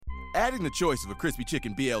Adding the choice of a crispy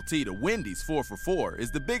chicken BLT to Wendy's 4 for $4 is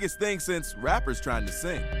the biggest thing since rappers trying to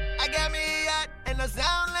sing. I got me a yacht and I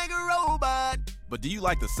sound like a robot. But do you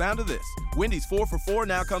like the sound of this? Wendy's 4 for $4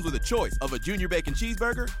 now comes with a choice of a junior bacon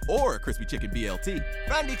cheeseburger or a crispy chicken BLT.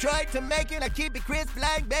 From Detroit to Macon, I keep it crisp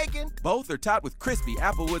like bacon. Both are topped with crispy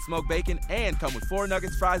Applewood smoked bacon and come with 4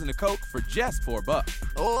 nuggets, fries, and a Coke for just $4.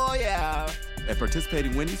 Oh, yeah. At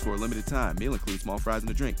participating Wendy's for a limited time. Meal includes small fries and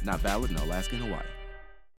a drink. Not valid in Alaska and Hawaii.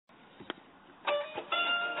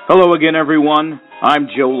 Hello again, everyone. I'm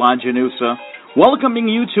Joe Longinusa, welcoming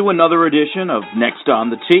you to another edition of Next on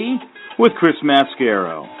the Tee with Chris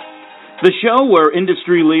Mascaro, the show where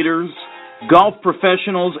industry leaders, golf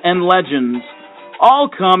professionals, and legends all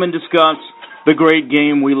come and discuss the great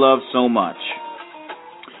game we love so much.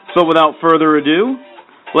 So without further ado,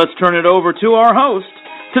 let's turn it over to our host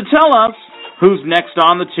to tell us who's next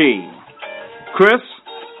on the tee. Chris,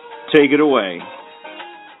 take it away.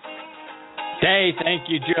 Hey, thank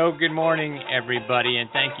you, Joe. Good morning, everybody, and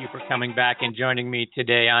thank you for coming back and joining me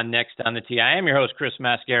today on Next on the Tee. I am your host, Chris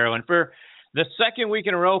Mascaro, and for the second week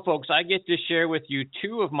in a row, folks, I get to share with you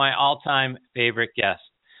two of my all-time favorite guests.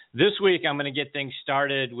 This week, I'm going to get things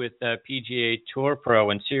started with PGA Tour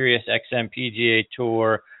Pro and Sirius XM PGA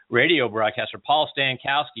Tour radio broadcaster Paul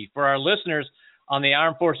Stankowski. For our listeners on the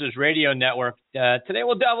Armed Forces Radio Network, today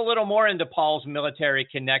we'll delve a little more into Paul's military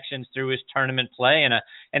connections through his tournament play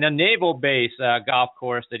and a naval base golf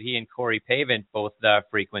course that he and Corey Pavin both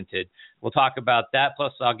frequented. We'll talk about that,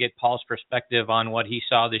 plus I'll get Paul's perspective on what he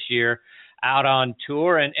saw this year out on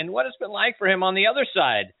tour and what it's been like for him on the other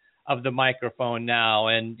side of the microphone now,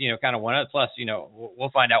 and kind of plus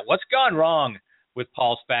we'll find out what's gone wrong with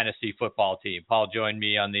Paul's fantasy football team. Paul joined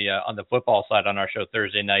me on the football side on our show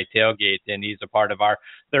Thursday Night Tailgate, and he's a part of our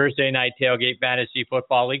Thursday Night Tailgate Fantasy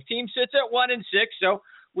Football League team. Sits at 1-6, so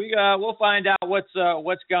we'll find out what's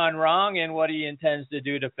gone wrong and what he intends to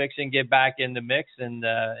do to fix and get back in the mix, and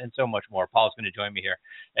so much more. Paul's going to join me here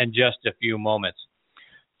in just a few moments.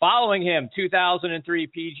 Following him, 2003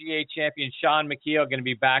 PGA champion Shaun Micheel going to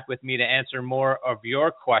be back with me to answer more of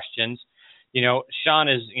your questions. Shaun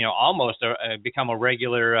is, almost become a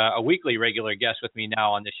weekly regular guest with me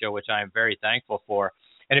now on the show, which I am very thankful for.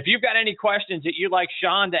 And if you've got any questions that you'd like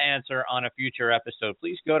Shaun to answer on a future episode,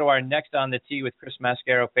 please go to our Next on the Tee with Chris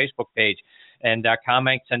Mascaro Facebook page and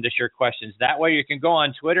comment, send us your questions. That way you can go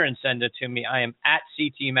on Twitter and send it to me. I am at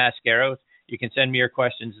CT Mascaro. You can send me your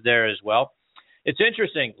questions there as well. It's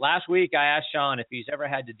interesting. Last week, I asked Shaun if he's ever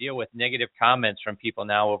had to deal with negative comments from people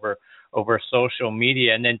now over social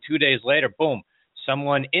media. And then 2 days later, boom,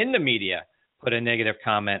 someone in the media put a negative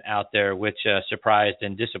comment out there, which surprised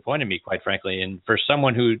and disappointed me, quite frankly. And for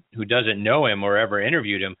someone who doesn't know him or ever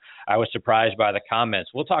interviewed him, I was surprised by the comments.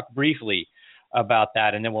 We'll talk briefly about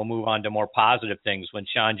that, and then we'll move on to more positive things when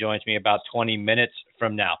Shaun joins me about 20 minutes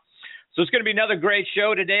from now. So it's going to be another great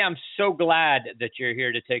show today. I'm so glad that you're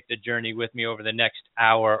here to take the journey with me over the next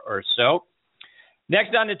hour or so.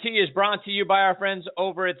 Next on the Tee is brought to you by our friends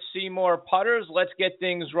over at Seymour Putters. Let's get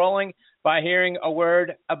things rolling by hearing a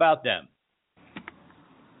word about them.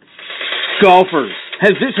 Golfers,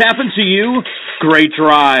 has this happened to you? Great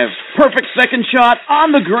drive. Perfect second shot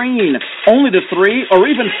on the green. Only to 3 or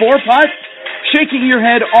even 4 putts? Shaking your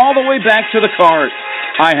head all the way back to the cart.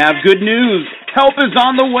 I have good news. Help is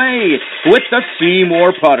on the way with the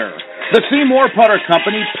Seymour Putter. The Seymour Putter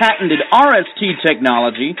Company patented RST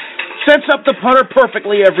technology sets up the putter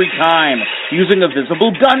perfectly every time using a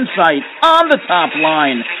visible gun sight on the top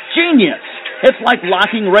line. Genius! It's like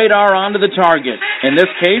locking radar onto the target, in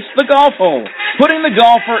this case, the golf hole, putting the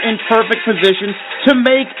golfer in perfect position to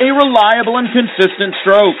make a reliable and consistent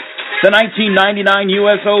stroke. The 1999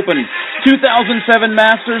 U.S. Open, 2007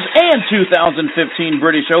 Masters, and 2015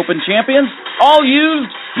 British Open champions all used,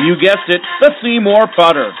 you guessed it, the Seymour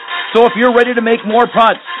Putter. So if you're ready to make more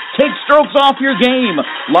putts, take strokes off your game,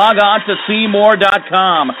 log on to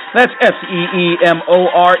Seymour.com. That's SEEMORE.com,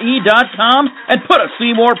 and put a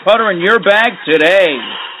Seymour Putter in your bag today.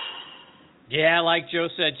 Yeah, like Joe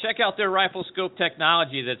said, check out their rifle scope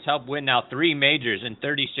technology that's helped win now 3 majors and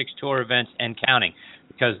 36 tour events and counting.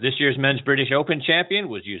 Because this year's Men's British Open champion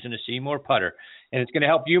was using a Seymour putter. And it's going to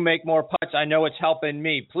help you make more putts. I know it's helping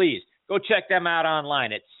me. Please, go check them out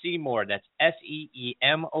online at Seymour. That's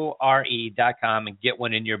SEEMORE.com and get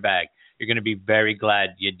one in your bag. You're going to be very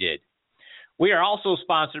glad you did. We are also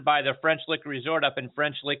sponsored by the French Lick Resort up in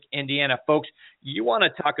French Lick, Indiana. Folks, you want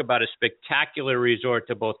to talk about a spectacular resort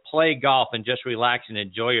to both play golf and just relax and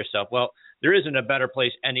enjoy yourself. Well, there isn't a better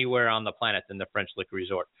place anywhere on the planet than the French Lick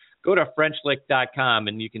Resort. go to FrenchLick.com,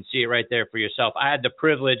 and you can see it right there for yourself. I had the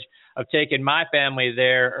privilege of taking my family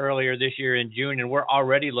there earlier this year in June, and we're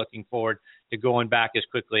already looking forward to going back as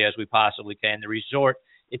quickly as we possibly can. The resort,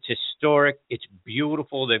 it's historic. It's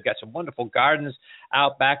beautiful. They've got some wonderful gardens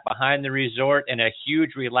out back behind the resort and a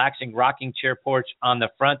huge, relaxing rocking chair porch on the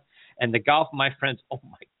front. And the golf, my friends, oh,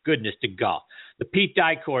 my goodness, the golf. The Pete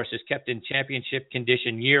Dye course is kept in championship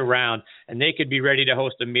condition year-round, and they could be ready to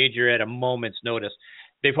host a major at a moment's notice.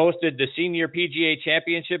 They've hosted the Senior PGA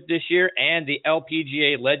Championship this year and the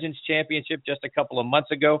LPGA Legends Championship just a couple of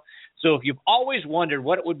months ago. So if you've always wondered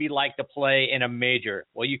what it would be like to play in a major,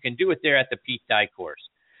 well, you can do it there at the Pete Dye course.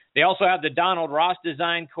 They also have the Donald Ross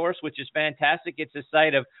Design course, which is fantastic. It's the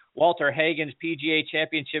site of Walter Hagen's PGA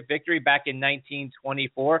Championship victory back in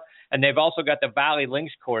 1924. And they've also got the Valley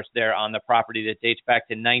Links course there on the property that dates back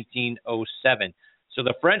to 1907. So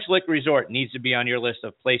the French Lick Resort needs to be on your list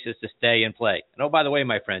of places to stay and play. And oh, by the way,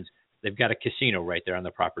 my friends, they've got a casino right there on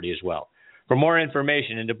the property as well. For more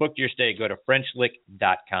information and to book your stay, go to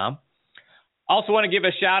FrenchLick.com. Also want to give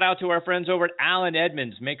a shout-out to our friends over at Allen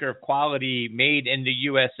Edmonds, maker of quality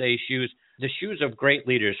made-in-the-USA shoes, the shoes of great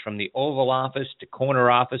leaders from the Oval Office to corner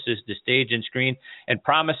offices to stage and screen, and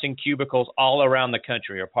promising cubicles all around the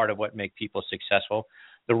country are part of what make people successful.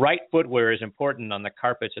 The right footwear is important on the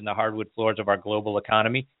carpets and the hardwood floors of our global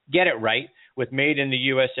economy. Get it right with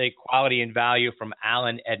made-in-the-USA quality and value from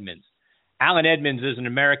Allen Edmonds. Allen Edmonds is an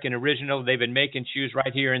American original. They've been making shoes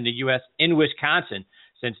right here in the U.S., in Wisconsin,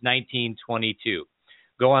 since 1922.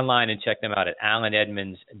 Go online and check them out at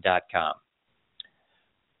allenedmonds.com.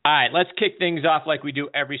 All right, let's kick things off like we do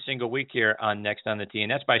every single week here on Next on the Tee,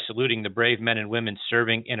 and that's by saluting the brave men and women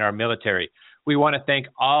serving in our military. We want to thank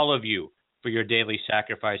all of you for your daily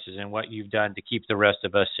sacrifices and what you've done to keep the rest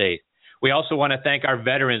of us safe. We also want to thank our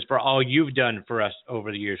veterans for all you've done for us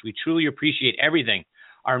over the years. We truly appreciate everything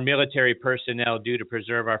our military personnel do to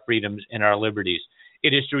preserve our freedoms and our liberties.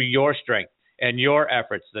 It is through your strength and your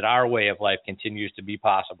efforts that our way of life continues to be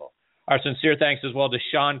possible. Our sincere thanks as well to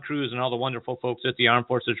Shaun Cruz and all the wonderful folks at the Armed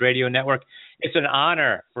Forces Radio Network. It's an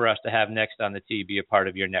honor for us to have Next on the Tee be a part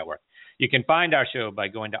of your network. You can find our show by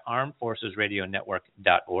going to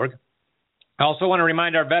armedforcesradionetwork.org. I also want to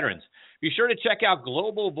remind our veterans, be sure to check out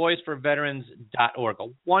globalvoiceforveterans.org, a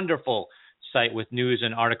wonderful site with news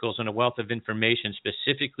and articles and a wealth of information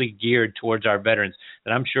specifically geared towards our veterans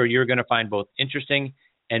that I'm sure you're going to find both interesting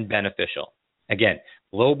and beneficial. Again,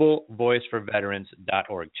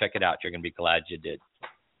 globalvoiceforveterans.org. Check it out. You're going to be glad you did.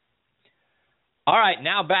 All right,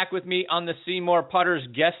 now back with me on the Seymour Putters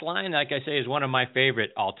guest line. Like I say, is one of my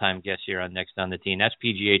favorite all-time guests here on Next on the Tee. That's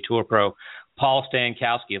PGA Tour Pro Paul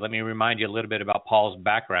Stankowski. Let me remind you a little bit about Paul's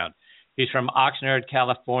background. He's from Oxnard,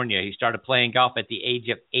 California. He started playing golf at the age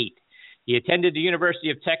of 8. He attended the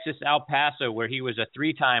University of Texas, El Paso, where he was a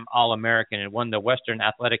 3-time All-American and won the Western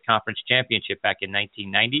Athletic Conference Championship back in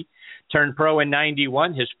 1990. Turned pro in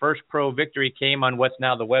 91. His first pro victory came on what's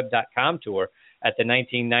now the Web.com Tour at the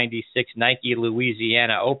 1996 Nike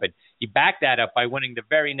Louisiana Open. He backed that up by winning the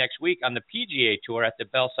very next week on the PGA Tour at the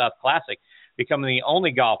Bell South Classic, becoming the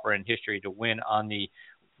only golfer in history to win on the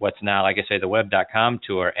what's now, like I say, the Web.com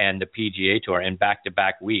Tour and the PGA Tour in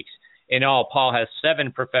back-to-back weeks. In all, Paul has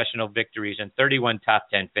 7 professional victories and 31 top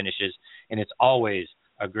 10 finishes, and it's always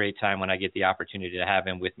a great time when I get the opportunity to have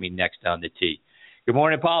him with me next on the tee. Good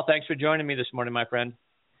morning, Paul. Thanks for joining me this morning, my friend.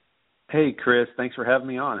 Hey, Chris. Thanks for having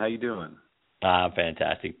me on. How you doing?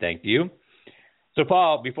 Fantastic. Thank you. So,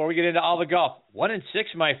 Paul, before we get into all the golf, 1-6,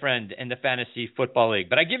 my friend, in the Fantasy Football League.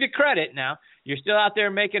 But I give you credit now. You're still out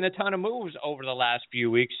there making a ton of moves over the last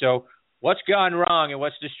few weeks. So what's gone wrong and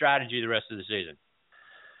what's the strategy the rest of the season?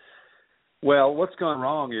 Well, what's gone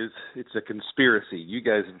wrong is it's a conspiracy. You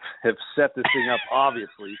guys have set this thing up,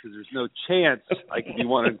 obviously, because there's no chance I could be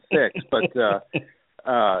 1-6. But,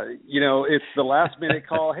 it's the last-minute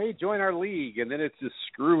call, hey, join our league, and then it's just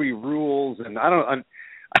screwy rules. And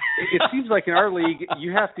it seems like in our league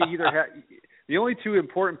you have to either have – the only 2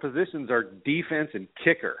 important positions are defense and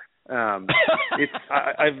kicker.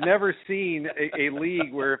 I've never seen a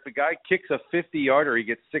league where if the guy kicks a 50-yarder, he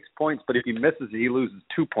gets 6 points, but if he misses it, he loses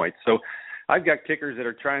 2 points. So I've got kickers that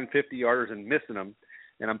are trying 50-yarders and missing them,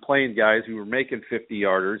 and I'm playing guys who are making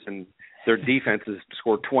 50-yarders, and their defenses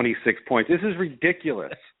score 26 points. This is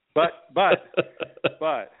ridiculous. But I'd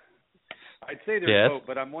say there's hope,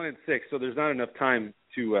 but I'm 1-6, so there's not enough time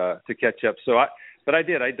to catch up. So I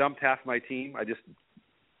did. I dumped half my team. I just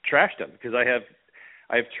trashed them because I have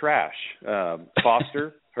trash.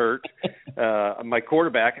 Foster, hurt. My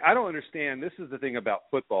quarterback. I don't understand. This is the thing about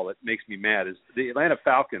football that makes me mad is the Atlanta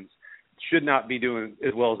Falcons should not be doing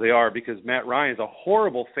as well as they are because Matt Ryan is a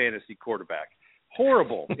horrible fantasy quarterback.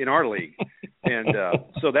 horrible in our league. And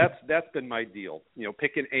so that's been my deal. You know,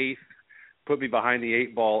 pick an eighth, put me behind the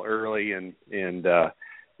 8 ball early, and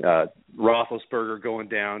Roethlisberger going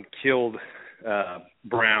down killed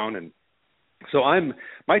Brown, and so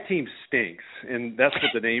my team stinks, and that's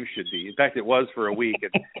what the name should be. In fact, it was for a week,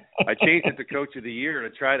 and I changed it to Coach of the Year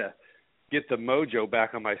to try to get the mojo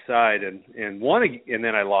back on my side, and won, and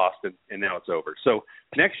then I lost, and now it's over. So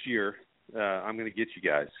next year, I'm going to get you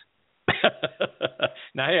guys.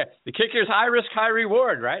 Now, yeah, the kicker's high risk, high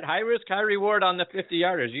reward, right? High risk, high reward on the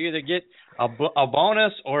 50-yarders. You either get a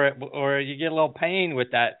bonus or you get a little pain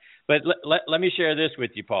with that. But let me share this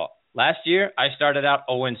with you, Paul. Last year, I started out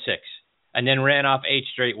 0-6 and then ran off 8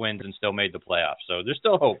 straight wins and still made the playoffs. So there's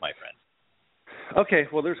still hope, my friend. Okay,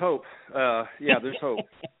 well, there's hope. Yeah, there's hope.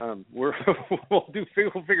 We'll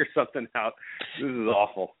figure something out. This is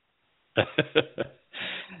awful.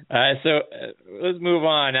 So let's move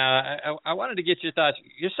on. I wanted to get your thoughts.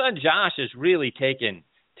 Your son Josh is really taken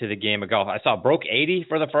to the game of golf. I saw broke 80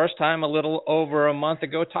 for the first time a little over a month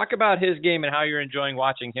ago. Talk about his game and how you're enjoying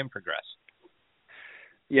watching him progress.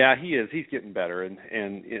 Yeah, he is. He's getting better.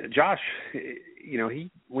 And Josh, you know,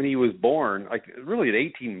 when he was born, like really at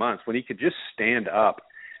 18 months, when he could just stand up,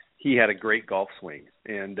 he had a great golf swing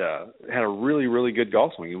and had a really, really good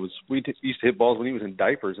golf swing. We used to hit balls when he was in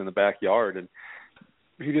diapers in the backyard, and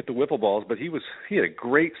he'd hit the wiffle balls, but he had a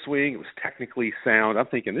great swing. It was technically sound. I'm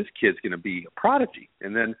thinking this kid's going to be a prodigy.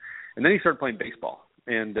 And then he started playing baseball.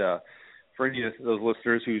 And for any of those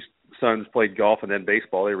listeners whose sons played golf and then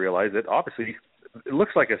baseball, they realize that obviously it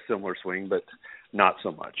looks like a similar swing, but not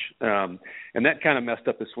so much. And that kind of messed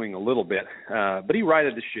up his swing a little bit. But he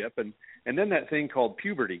righted the ship, and then that thing called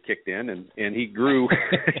puberty kicked in, and he grew.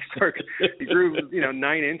 he grew,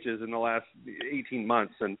 9 inches in the last 18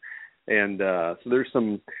 months, and so there's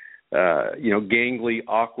some, gangly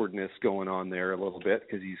awkwardness going on there a little bit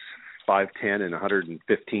because he's 5'10" and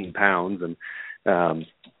 115 pounds, and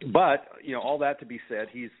but all that to be said,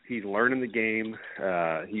 he's learning the game.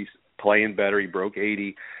 He's playing better. He broke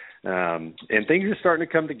 80, and things are starting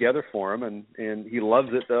to come together for him, and he loves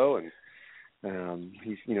it though, and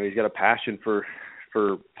he's got a passion for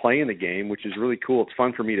playing the game, which is really cool. It's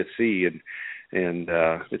fun for me to see, and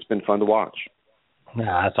it's been fun to watch.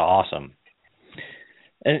 Yeah, that's awesome.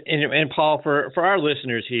 And Paul, for our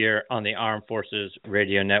listeners here on the Armed Forces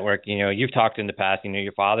Radio Network, you've talked in the past,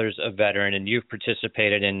 your father's a veteran and you've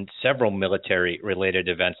participated in several military-related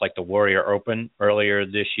events like the Warrior Open earlier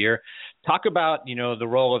this year. Talk about, the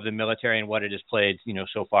role of the military and what it has played,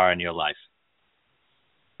 so far in your life.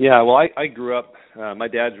 Yeah, well, I grew up, my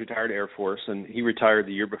dad's retired Air Force, and he retired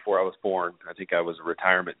the year before I was born. I think I was a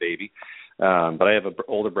retirement baby. But I have an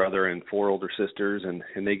older brother and 4 older sisters, and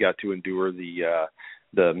they got to endure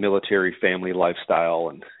the military family lifestyle.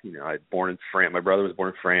 And I was born in France. My brother was born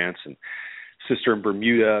in France, and sister in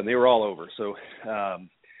Bermuda, and they were all over. So,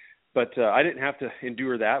 but I didn't have to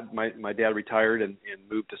endure that. My dad retired and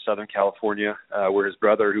moved to Southern California, where his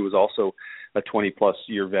brother, who was also a 20-plus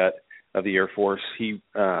year vet of the Air Force,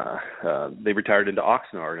 they retired into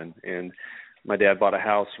Oxnard, and my dad bought a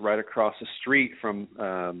house right across the street from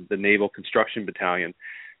the Naval Construction Battalion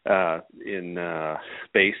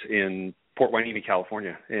base in Port Hueneme,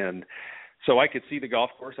 California. And so I could see the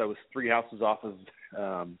golf course. I was 3 houses off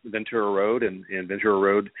of Ventura Road, and Ventura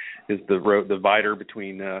Road is the divider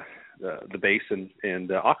between the base and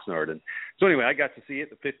Oxnard. And so anyway, I got to see it.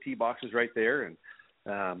 The 5 tee box is right there, and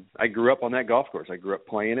I grew up on that golf course. I grew up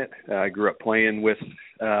playing it. I grew up playing with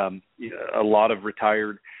a lot of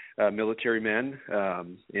retired military men,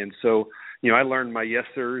 and so I learned my yes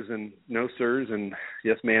sirs and no sirs and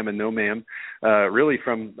yes ma'am and no ma'am really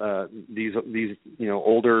from these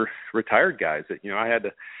older retired guys that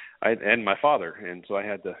I and my father, and so I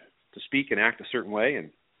had to speak and act a certain way,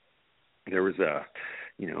 and there was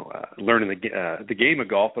learning the game of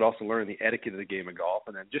golf, but also learning the etiquette of the game of golf,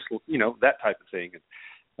 and then just that type of thing.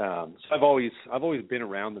 And so I've always been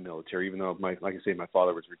around the military, even though like I say, my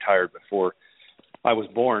father was retired before I was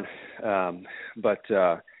born, but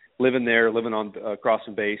living on across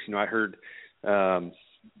from base, I heard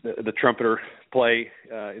the trumpeter play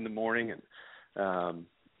in the morning and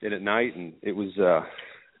at night, and it was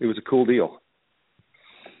a cool deal.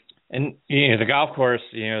 And the golf course,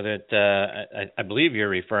 that I believe you're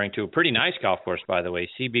referring to, a pretty nice golf course, by the way,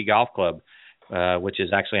 CB Golf Club, which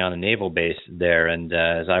is actually on a naval base there. And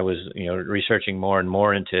as I was, researching more and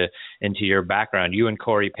more into your background, you and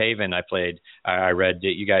Corey Pavin, I read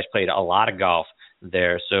that you guys played a lot of golf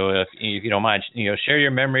there. So if you don't mind, share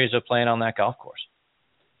your memories of playing on that golf course.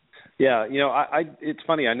 Yeah, it's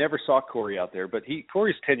funny. I never saw Corey out there, but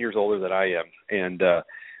Corey's 10 years older than I am, and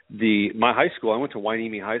my high school, I went to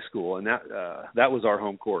Hueneme High School, and that was our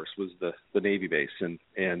home course, was the Navy base,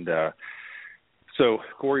 and so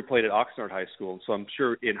Corey played at Oxnard High School, so I'm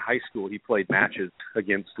sure in high school he played matches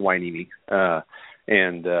against Hueneme,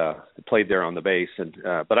 and played there on the base, and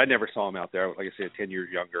but I never saw him out there. Like I said, 10 years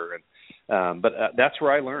younger, and but that's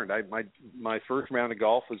where I learned. My first round of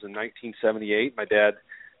golf was in 1978. My dad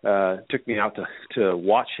took me out to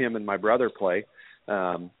watch him and my brother play.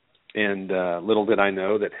 And little did I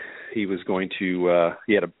know that he was going to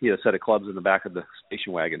he had a set of clubs in the back of the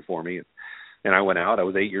station wagon for me, and I went out. I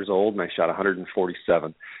was 8 years old, and I shot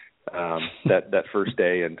 147 that first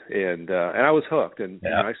day, and I was hooked. And,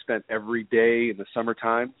 and I spent every day in the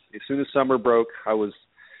summertime. As soon as summer broke, I was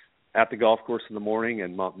at the golf course in the morning,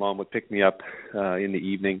 and Mom would pick me up in the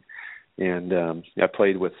evening. And I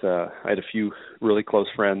played with I had a few really close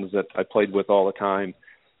friends that I played with all the time,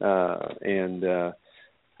 and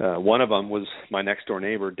one of them was my next door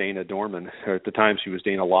neighbor, Dana Dorman. Or at the time, she was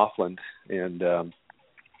Dana Laughlin, and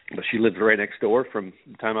but she lived right next door from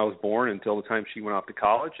the time I was born until the time she went off to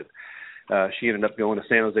college. And she ended up going to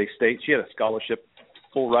San Jose State. She had a scholarship,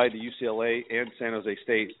 full ride to UCLA and San Jose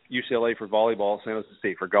State. UCLA for volleyball, San Jose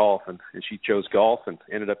State for golf, and she chose golf and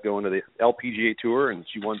ended up going to the LPGA Tour, and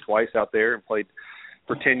she won twice out there and played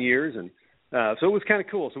for 10 years. And so it was kind of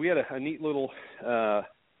cool. So we had a neat little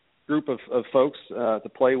group of folks to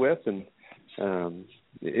play with, and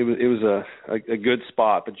it was a good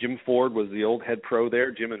spot. But Jim Ford was the old head pro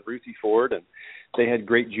there, Jim and Ruthie Ford, and they had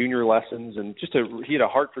great junior lessons, and he had a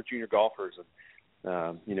heart for junior golfers.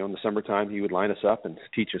 And in the summertime, he would line us up and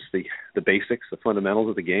teach us the basics, the fundamentals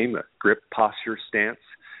of the game, grip, posture, stance,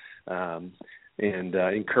 and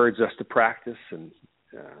encourage us to practice. And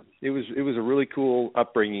it was a really cool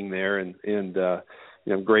upbringing there, and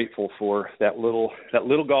I'm grateful for that little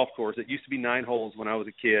golf course. It used to be 9 holes when I was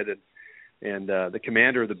a kid, and the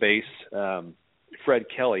commander of the base, Fred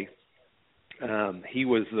Kelly, he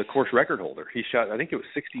was the course record holder. He shot, I think it was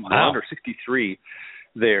 61 or 63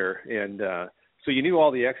 there, and so you knew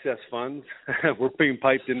all the excess funds were being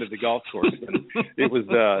piped into the golf course, and it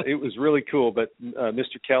was really cool. But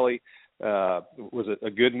Mr. Kelly was a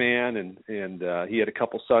good man, and he had a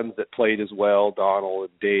couple sons that played as well, Donald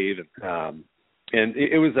and Dave, and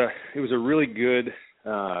it was a really good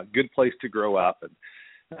place to grow up.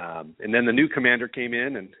 And then the new commander came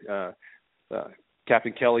in, and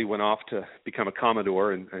Captain Kelly went off to become a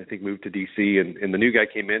Commodore, and I think moved to D.C. And the new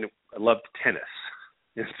guy came in, loved tennis,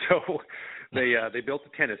 and so they built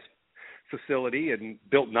a tennis facility and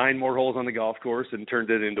built 9 more holes on the golf course and turned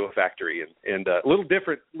it into a factory. And a little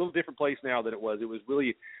different place now than it was. It was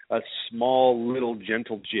really a small, little,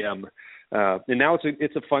 gentle gem. And now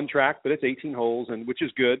it's a fun track, but it's 18 holes, and which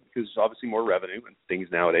is good because obviously more revenue and things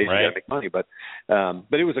nowadays. Right. You got to make money.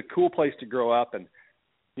 But it was a cool place to grow up, and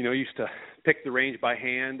used to pick the range by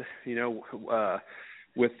hand,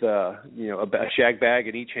 with a shag bag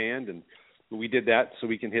in each hand, and we did that so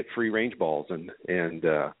we can hit free range balls, and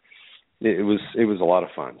it was a lot of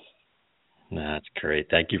fun. That's great.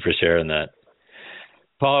 Thank you for sharing that,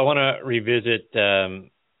 Paul. I want to revisit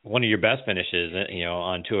one of your best finishes,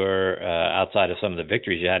 on tour, outside of some of the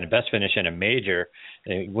victories you had, and best finish in a major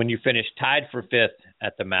when you finished tied for 5th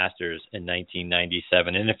at the Masters in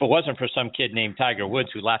 1997. And if it wasn't for some kid named Tiger Woods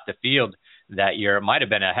who left the field that year, it might have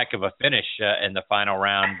been a heck of a finish in the final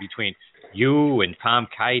round between you and Tom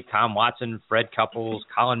Kite, Tom Watson, Fred Couples,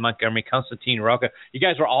 Colin Montgomery, Constantine Rocca. You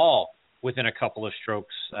guys were all within a couple of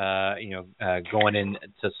strokes, going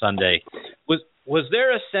into Sunday. Was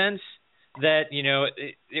there a sense that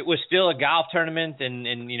it was still a golf tournament and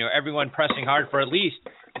everyone pressing hard for at least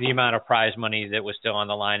the amount of prize money that was still on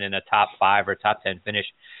the line in a top 5 or top 10 finish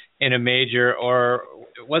in a major, or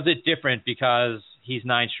was it different because he's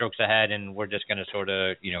 9 strokes ahead and we're just going to sort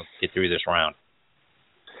of get through this round?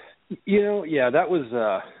 That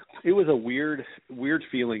was it was a weird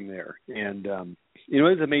feeling there, and it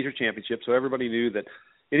was a major championship, so everybody knew that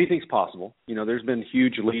anything's possible. There's been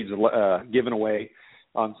huge leads given away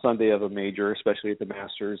on Sunday of a major, especially at the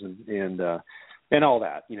Masters and all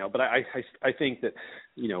that, But I think that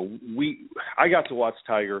I got to watch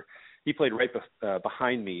Tiger. He played right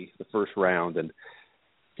behind me the first round, and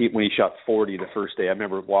when he shot 40 the first day, I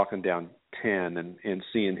remember walking down 10 and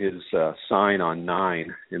seeing his sign on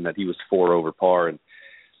 9, and that he was 4 over par, and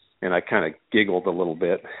I kind of giggled a little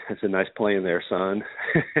bit. I said, "Nice playing there, son."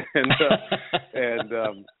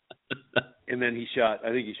 And then he shot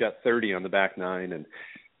 30 on the back 9,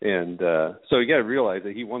 and so you got to realize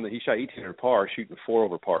that he shot 18 under par, shooting 4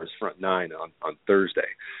 over par his front 9 on Thursday.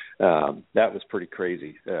 That was pretty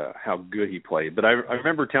crazy how good he played. But I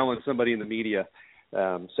remember telling somebody in the media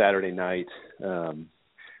Saturday night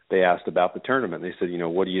they asked about the tournament. They said,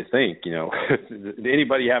 what do you think? Did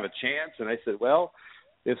anybody have a chance? And I said, well,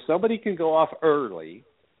 if somebody can go off early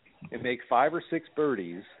and make 5 or 6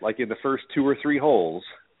 birdies, like in the first 2 or 3 holes,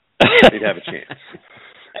 they'd have a chance.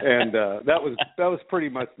 And that was pretty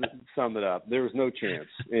much summed it up. There was no chance.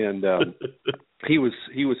 And he was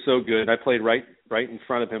so good. I played right in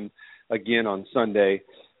front of him again on Sunday.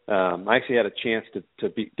 I actually had a chance to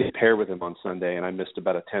get paired with him on Sunday, and I missed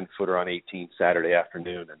about a 10-footer on 18 Saturday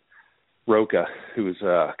afternoon. And Roca, who was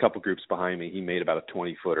a couple groups behind me, he made about a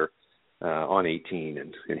 20-footer on 18,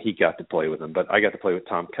 and he got to play with him. But I got to play with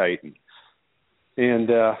Tom Kite, and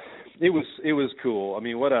it was cool. I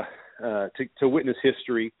mean, what to witness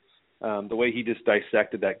history, the way he just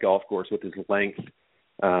dissected that golf course with his length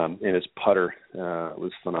and his putter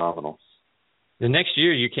was phenomenal. The next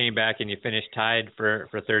year you came back and you finished tied for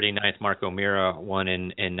 39th. Mark O'Meara won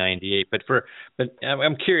in 98. But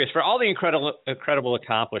I'm curious, for all the incredible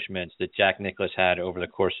accomplishments that Jack Nicklaus had over the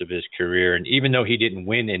course of his career, and even though he didn't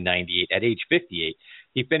win in 98, at age 58,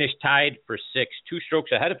 he finished tied for 6, 2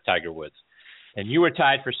 strokes ahead of Tiger Woods. And you were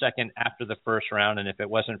tied for second after the first round, and if it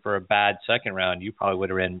wasn't for a bad second round, you probably would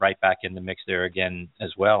have been right back in the mix there again as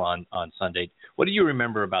well on Sunday. What do you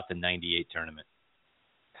remember about the 98 tournament?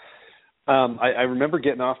 I remember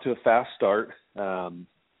getting off to a fast start.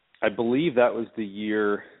 I believe that was the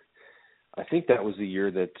year. I think that was the year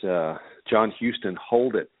that John Houston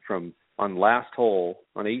holed it on last hole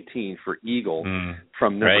on 18 for eagle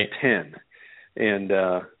from number 10, and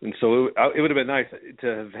so it would have been nice to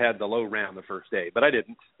have had the low round the first day, but I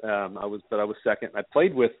didn't. I was second. I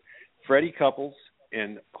played with Freddie Couples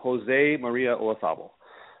and Jose Maria Olazabal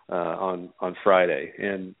on Friday.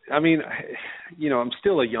 And I mean, I'm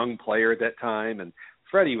still a young player at that time, and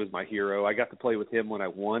Freddie was my hero. I got to play with him when I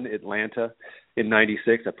won Atlanta in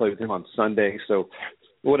 96. I played with him on Sunday. So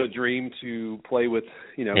what a dream to play with,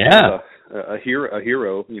 a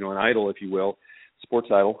hero, an idol, if you will, sports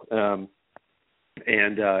idol.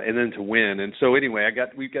 And then to win. And so anyway,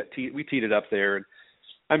 we teed it up there, and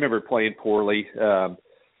I remember playing poorly,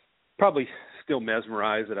 probably still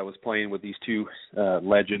mesmerized that I was playing with these two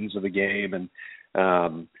legends of the game, but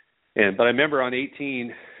I remember on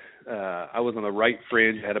 18, I was on the right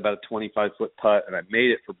fringe. I had about a 25-foot putt, and I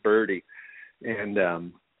made it for birdie. And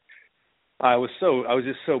I was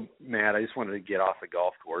just so mad. I just wanted to get off the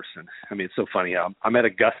golf course. And I mean, it's so funny. I'm at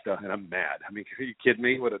Augusta and I'm mad. I mean, are you kidding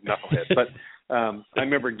me? What a knucklehead! But I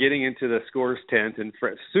remember getting into the scores tent, and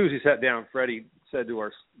as soon as he sat down, Freddie said to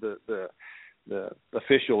the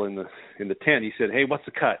official in the tent, he said, "Hey, what's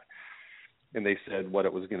the cut?" And they said what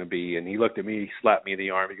it was going to be, and he looked at me, he slapped me in the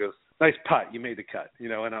arm, he goes, "Nice putt, you made the cut,"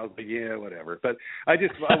 and I was like, yeah, whatever. But I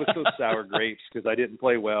was so sour grapes because I didn't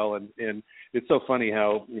play well, and it's so funny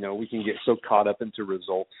how we can get so caught up into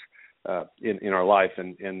results in our life,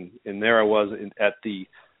 and there I was at the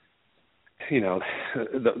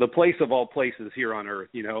the place of all places here on earth,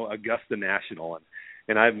 Augusta National,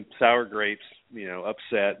 and I'm sour grapes,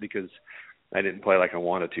 upset because I didn't play like I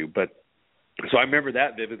wanted to. But so I remember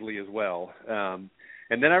that vividly as well. And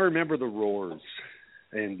then I remember the roars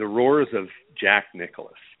of Jack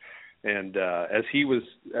Nicklaus. And as he was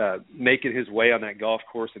making his way on that golf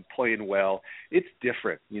course and playing well, it's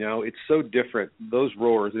different. It's so different. Those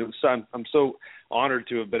roars. I'm so honored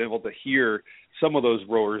to have been able to hear some of those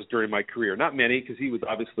roars during my career. Not many, because he was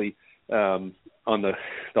obviously on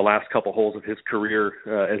the last couple holes of his career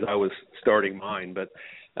as I was starting mine. But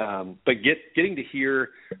getting to hear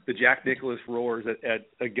the Jack Nicklaus roars at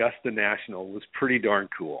Augusta National was pretty darn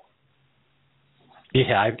cool.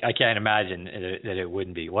 Yeah, I can't imagine that it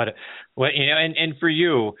wouldn't be. And for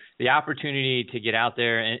you, the opportunity to get out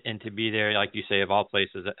there and to be there, like you say, of all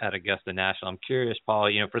places at Augusta National. I'm curious, Paul,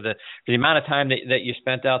 for the amount of time that you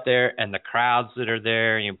spent out there and the crowds that are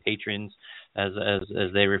there, patrons as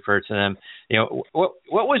they refer to them. What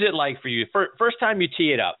was it like for you? First time you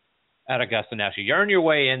tee it up at Augusta National, you earn your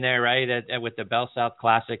way in there, right? With the Bell South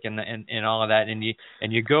Classic and all of that, and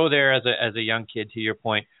you go there as a young kid. To your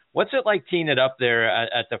point, what's it like teeing it up there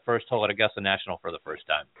at the first hole at Augusta National for the first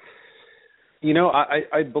time?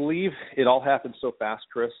 I believe it all happened so fast,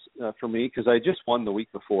 Chris, for me, because I just won the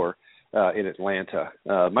week before in Atlanta.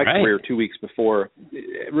 My career 2 weeks before,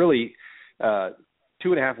 really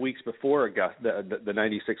 2.5 weeks before Augusta, the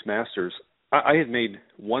 96 Masters, I had made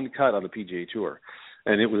one cut on the PGA Tour.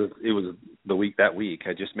 And it was that week.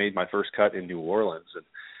 I just made my first cut in New Orleans, and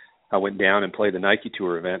I went down and played the Nike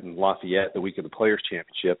Tour event in Lafayette the week of the Players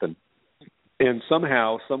Championship, and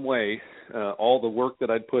somehow, some way, all the work that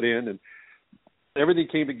I'd put in and everything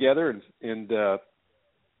came together, and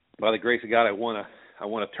by the grace of God, I won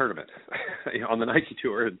a tournament on the Nike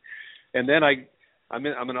Tour, and then I'm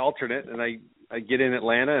an alternate, and I get in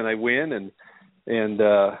Atlanta and I win, and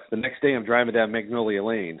the next day I'm driving down Magnolia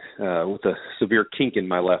Lane with a severe kink in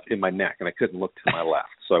my neck, and I couldn't look to my left,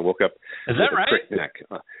 so I woke up with a crick neck.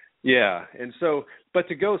 Yeah, and so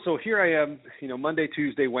here I am, Monday,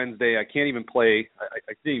 Tuesday, Wednesday. I can't even play.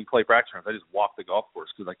 I didn't even play practice rounds. I just walked the golf course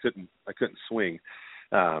because I couldn't swing.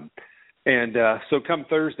 So come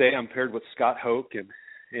Thursday, I'm paired with Scott Hoke,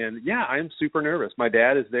 and yeah, I'm super nervous. My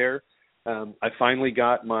dad is there. I finally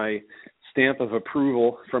got my stamp of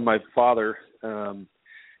approval from my father during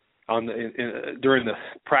the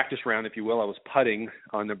practice round, if you will. I was putting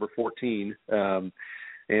on number 14.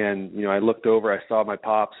 And, I looked over, I saw my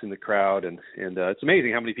pops in the crowd, and it's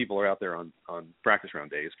amazing how many people are out there on practice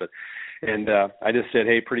round days. I just said,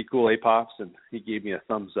 hey, pretty cool, hey, Pops, and he gave me a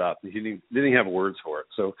thumbs up. He didn't even have words for it.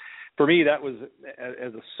 So for me, that was,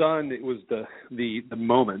 as a son, it was the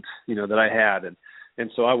moment, that I had.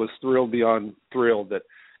 And so I was thrilled beyond thrilled that,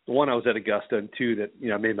 one, I was at Augusta, and two, that,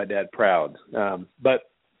 I made my dad proud. But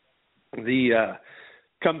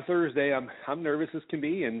come Thursday, I'm nervous as can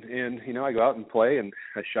be, and I go out and play, and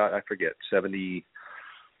I shot, I forget, 70.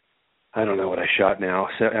 I don't know what I shot now.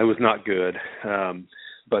 So I was not good,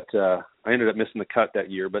 but I ended up missing the cut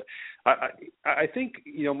that year. But I think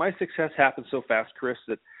my success happened so fast, Chris,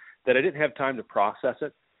 that I didn't have time to process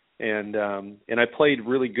it, and I played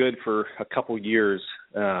really good for a couple years,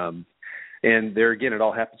 and there again, it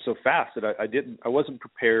all happened so fast that I wasn't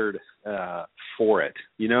prepared for it.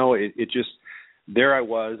 It just. There I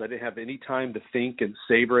was. I didn't have any time to think and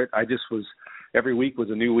savor it. I just was. Every week was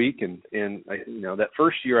a new week, and I, that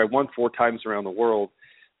first year I won 4 times around the world.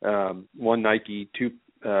 One Nike,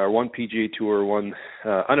 one PGA Tour, one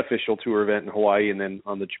unofficial tour event in Hawaii, and then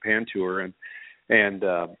on the Japan tour. And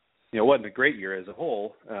it wasn't a great year as a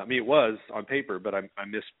whole. It was on paper, but I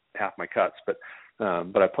missed half my cuts. But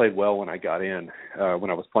I played well when I got in, when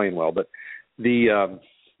I was playing well. But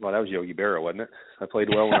well, that was Yogi Berra, wasn't it? I played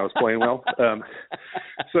well when I was playing well.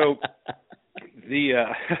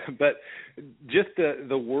 But just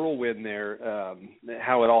the whirlwind there,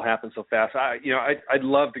 how it all happened so fast. I'd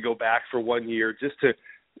love to go back for 1 year just to,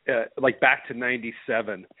 back to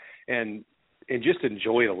 '97 and just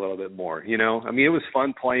enjoy it a little bit more. It was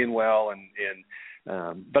fun playing well,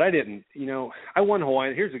 but I didn't. I won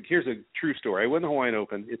Hawaiian. Here's a true story. I won the Hawaiian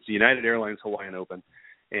Open. It's the United Airlines Hawaiian Open.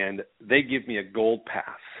 And they give me a gold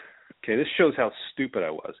pass. Okay, this shows how stupid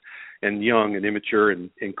I was and young and immature and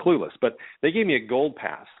clueless. But they gave me a gold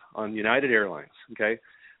pass on United Airlines, okay?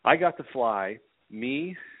 I got to fly,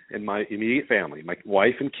 me and my immediate family, my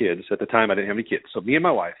wife and kids. At the time, I didn't have any kids. So me and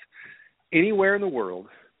my wife, anywhere in the world,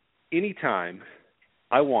 anytime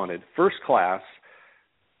I wanted, first class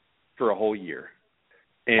for a whole year.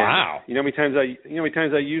 And wow. You know how many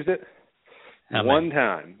times I used it? One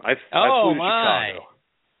time. I flew to Chicago.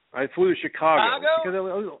 I flew to Chicago because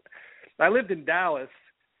I lived in Dallas,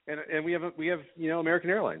 and we have American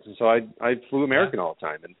Airlines, and so I flew American all the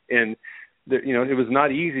time, and it was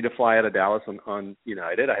not easy to fly out of Dallas on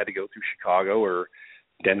United. I had to go through Chicago or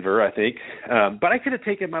Denver, I think, but I could have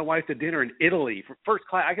taken my wife to dinner in Italy for first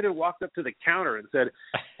class. I could have walked up to the counter and said,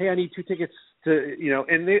 "Hey, I need 2 tickets to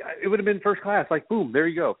and it would have been first class. Like boom, there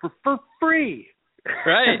you go for free."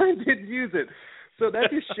 Right. I didn't use it. So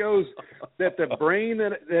that just shows that the brain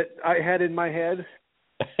that I had in my head,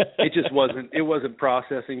 it wasn't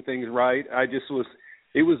processing things right.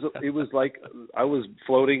 It was like I was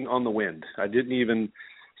floating on the wind. I didn't even,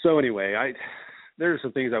 so anyway, there are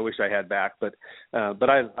some things I wish I had back, but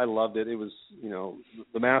I loved it. It was,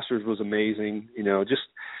 the Masters was amazing. Just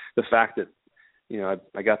the fact that,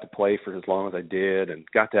 I got to play for as long as I did and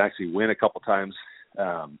got to actually win a couple times.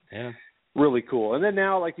 Yeah. Really cool. And then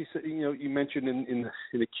now, like you said, you mentioned in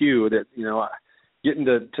the queue that, getting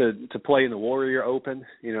to play in the Warrior Open,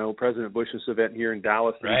 President Bush's event here in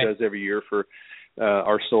Dallas that he does every year for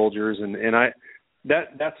our soldiers. And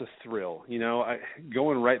that's a thrill,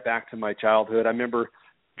 going right back to my childhood. I remember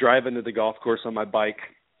driving to the golf course on my bike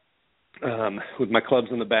with my clubs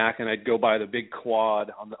in the back, and I'd go by the big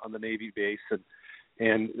quad on the Navy base,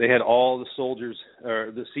 and they had all the soldiers,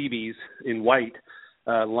 or the Seabees in white,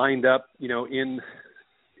 lined up, in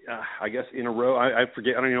I guess in a row. I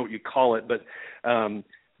forget. I don't know what you call it, but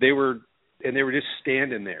they were just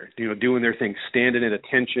standing there, doing their thing, standing at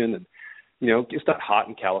attention. And it's not hot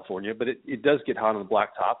in California, but it does get hot on the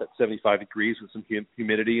blacktop at 75 degrees with some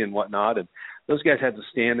humidity and whatnot. And those guys had to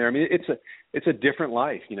stand there. I mean, it's a different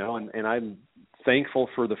life, and I'm thankful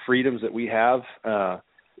for the freedoms that we have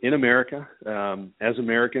in America as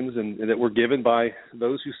Americans, and that we're given by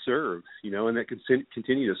those who serve, and that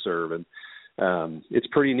continue to serve. And it's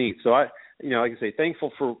pretty neat. So like I say,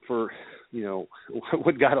 thankful for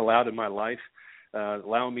what God allowed in my life,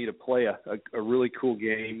 allowing me to play a really cool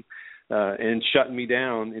game, and shutting me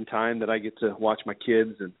down in time that I get to watch my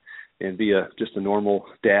kids and be just a normal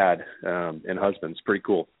dad and husband. It's pretty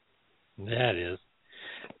cool. That is.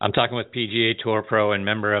 I'm talking with PGA Tour pro and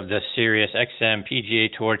member of the Sirius XM PGA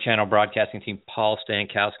Tour channel broadcasting team, Paul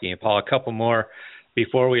Stankowski. And Paul, a couple more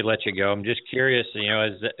before we let you go. I'm just curious,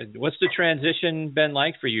 what's the transition been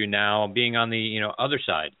like for you now, being on the other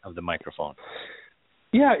side of the microphone?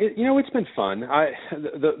 Yeah, it's been fun.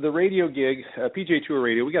 The radio gig, PGA Tour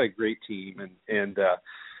Radio, we got a great team, and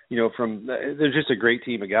there's just a great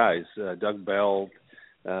team of guys. Doug Bell,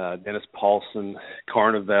 Dennis Paulson,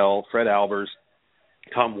 Carnival, Fred Albers,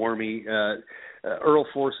 Tom Wormy, Earl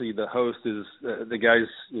Forsey, the host, is the guy's.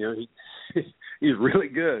 He's really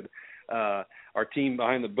good. Our team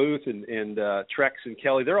behind the booth and Trex and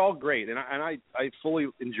Kelly, they're all great, and I fully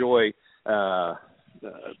enjoy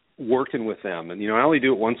working with them. And I only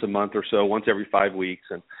do it once a month or so, once every 5 weeks,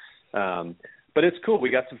 and but it's cool. We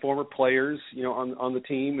got some former players, on the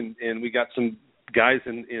team, and we got some guys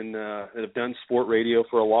in that have done sport radio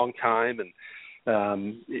for a long time, and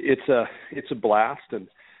it's a blast. And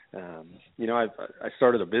I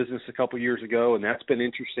started a business a couple years ago, and that's been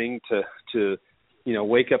interesting to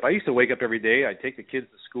wake up. I used to wake up every day. I'd take the kids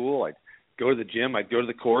to school. I'd go to the gym. I'd go to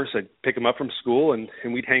the course. I'd pick them up from school, and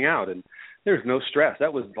we'd hang out. And there's no stress.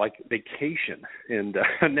 That was like vacation. And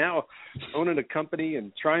now owning a company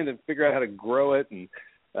and trying to figure out how to grow it, and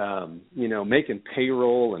making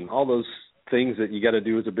payroll and all those things that you got to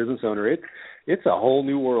do as a business owner, it's a whole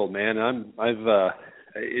new world, man.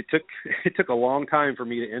 It took a long time for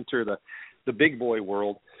me to enter the big boy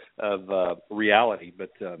world of reality,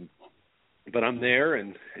 but I'm there,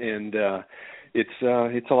 and it's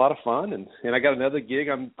a lot of fun, and I got another gig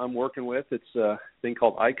I'm working with. It's a thing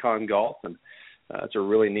called Icon Golf, and it's a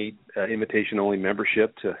really neat invitation only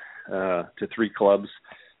membership to 3 clubs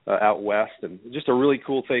out west, and just a really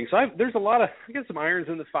cool thing. So there's I got some irons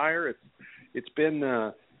in the fire. It's been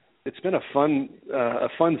a fun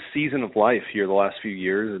season of life here the last few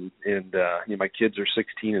years, and my kids are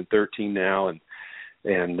 16 and 13 now, and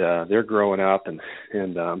they're growing up, and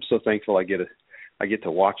I'm so thankful I get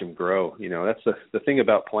to watch them grow. That's the thing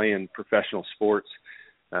about playing professional sports,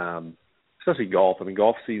 especially golf. I mean,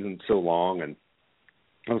 golf season's so long, and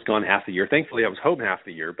I was gone half the year. Thankfully, I was home half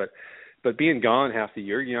the year, but being gone half the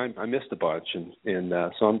year, I missed a bunch, and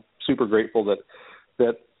so I'm super grateful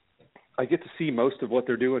that I get to see most of what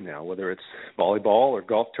they're doing now, whether it's volleyball or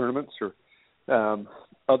golf tournaments or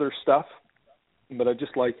other stuff. But I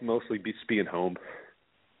just like mostly being home.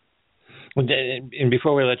 And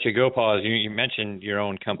before we let you go, Paul, you mentioned your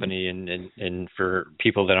own company, and for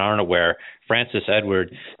people that aren't aware, Francis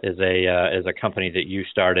Edward is a company that you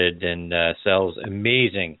started and sells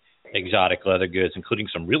amazing exotic leather goods, including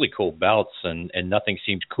some really cool belts, and nothing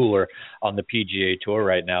seems cooler on the PGA Tour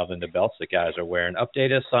right now than the belts that guys are wearing.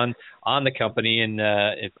 Update us on the company, and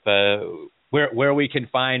if where we can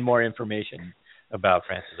find more information about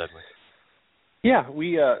Francis Edward. Yeah,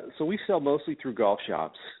 we sell mostly through golf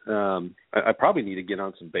shops. I probably need to get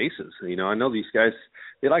on some bases. I know these guys,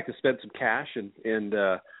 they like to spend some cash, and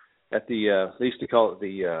at the they used to call it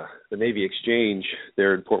the Navy Exchange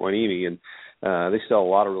there in Port Hueneme, and they sell a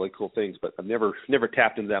lot of really cool things. But I've never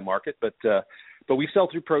tapped into that market. But we sell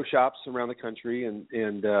through pro shops around the country, and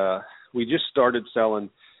we just started selling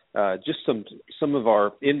just some of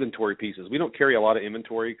our inventory pieces. We don't carry a lot of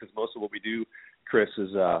inventory because most of what we do, Chris,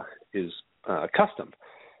 is custom,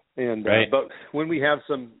 and right. But when we have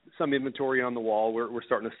some inventory on the wall, we're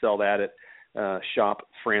starting to sell that at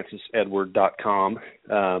shopfrancisedward.com,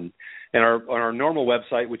 and our normal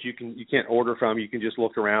website, which you can't order from, you can just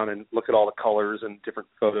look around and look at all the colors and different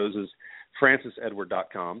photos, is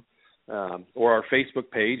francisedward.com, or our Facebook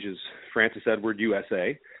page is Francis Edward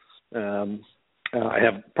USA. I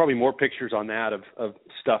have probably more pictures on that of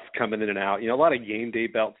stuff coming in and out. A lot of game day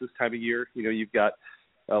belts this time of year. You've got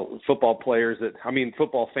football players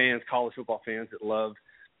football fans, college football fans that love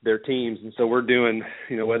their teams. And so we're doing,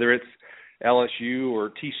 whether it's LSU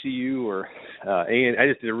or TCU or I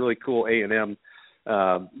just did a really cool A&M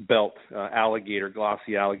belt,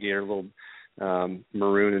 glossy alligator, little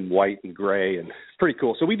maroon and white and gray, and it's pretty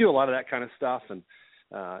cool. So we do a lot of that kind of stuff, and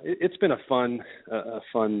it's been a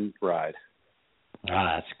fun ride.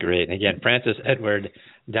 That's great. And again,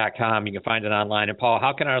 francisedward.com. You can find it online. And Paul,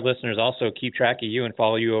 how can our listeners also keep track of you and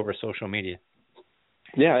follow you over social media?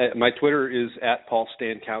 Yeah, my Twitter is @Paul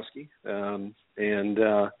Stankowski, and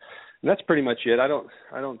that's pretty much it. Our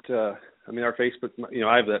Facebook,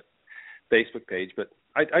 I have that Facebook page, but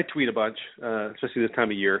I tweet a bunch, especially this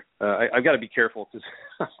time of year. I've got to be careful because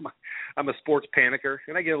I'm a sports panicker,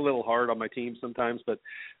 and I get a little hard on my team sometimes. But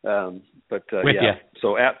yeah. Ya.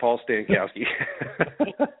 So at Paul Stankowski.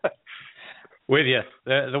 With you.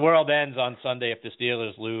 The world ends on Sunday if the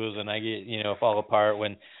Steelers lose, and I get fall apart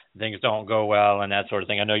when things don't go well and that sort of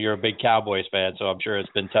thing. I know you're a big Cowboys fan, so I'm sure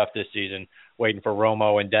it's been tough this season waiting for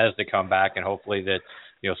Romo and Dez to come back, and hopefully that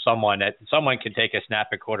someone can take a snap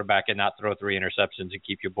at quarterback and not throw 3 interceptions and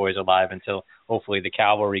keep your boys alive until hopefully the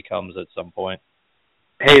cavalry comes at some point.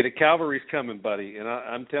 Hey, the cavalry's coming, buddy, and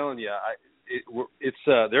I'm telling you,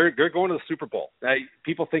 they're going to the Super Bowl.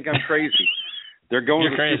 People think I'm crazy. They're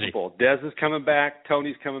going to the Super Bowl. Dez is coming back.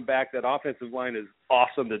 Tony's coming back. That offensive line is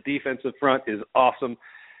awesome. The defensive front is awesome.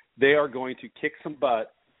 They are going to kick some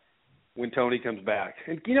butt when Tony comes back.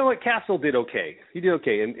 And you know what? Castle did okay. He did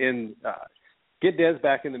okay. And get Dez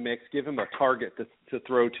back in the mix. Give him a target to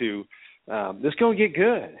throw to. This is going to get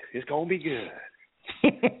good. It's going to be good.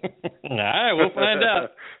 All right, we'll find out.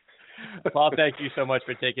 Paul, thank you so much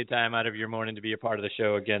for taking time out of your morning to be a part of the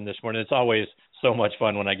show again this morning. It's always so much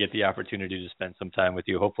fun when I get the opportunity to spend some time with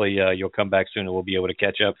you. Hopefully you'll come back soon and we'll be able to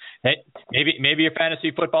catch up. Hey, maybe your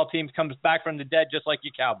fantasy football team comes back from the dead just like you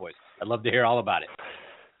Cowboys. I'd love to hear all about it.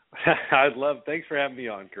 Thanks for having me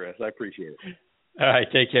on, Chris. I appreciate it. All right,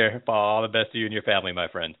 take care, Paul. All the best to you and your family, my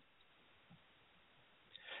friend.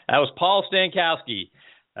 That was Paul Stankowski,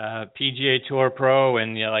 PGA Tour Pro,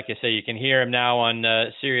 and like I say, you can hear him now on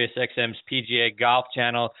SiriusXM's PGA Golf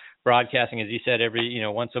channel, broadcasting, as he said, every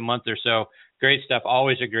once a month or so. Great stuff.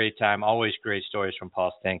 Always a great time. Always great stories from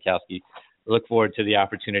Paul Stankowski. Look forward to the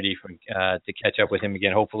opportunity to catch up with him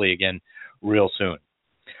again, hopefully again real soon.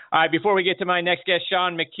 All right, before we get to my next guest,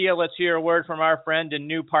 Shaun Micheel, let's hear a word from our friend and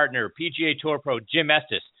new partner, PGA Tour Pro Jim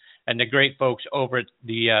Estes, and the great folks over at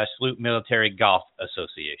the Salute Military Golf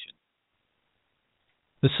Association.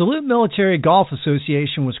 The Salute Military Golf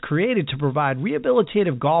Association was created to provide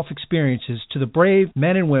rehabilitative golf experiences to the brave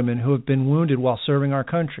men and women who have been wounded while serving our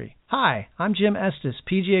country. Hi, I'm Jim Estes,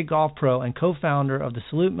 PGA Golf Pro and co-founder of the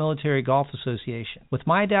Salute Military Golf Association. With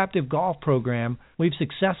my adaptive golf program, we've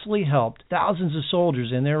successfully helped thousands of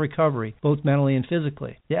soldiers in their recovery, both mentally and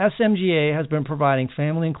physically. The SMGA has been providing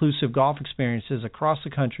family-inclusive golf experiences across the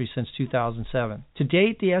country since 2007. To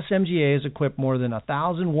date, the SMGA has equipped more than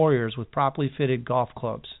 1,000 warriors with properly fitted golf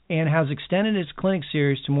clubs and has extended its clinic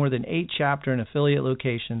series to more than 8 chapter and affiliate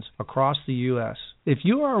locations across the U.S. If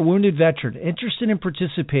you are a wounded veteran interested in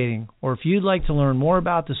participating, or if you'd like to learn more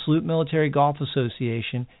about the Salute Military Golf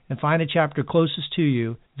Association and find a chapter closest to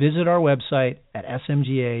you, visit our website at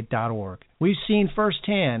smga.org. We've seen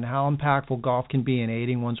firsthand how impactful golf can be in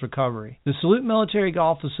aiding one's recovery. The Salute Military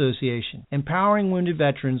Golf Association, empowering wounded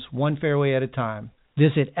veterans one fairway at a time.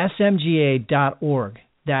 Visit smga.org.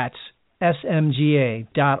 That's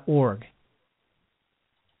smga.org.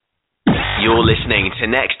 You're listening to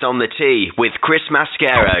Next on the Tee with Chris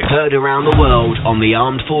Mascaro, heard around the world on the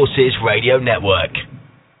Armed Forces Radio Network.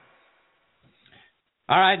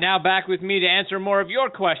 All right, now back with me to answer more of your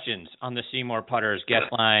questions on the Seymour Putters guest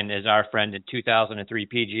line is our friend and 2003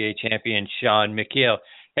 PGA champion, Shaun Micheel.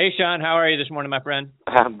 Hey, Shaun, how are you this morning, my friend?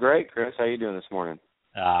 I'm great, Chris. How are you doing this morning?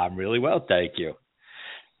 I'm really well, thank you.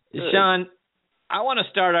 Good. Shaun, I want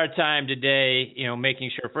to start our time today,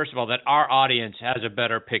 making sure, first of all, that our audience has a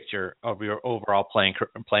better picture of your overall playing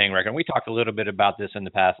record. We talked a little bit about this in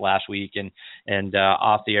the past last week and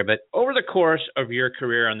off the air, but over the course of your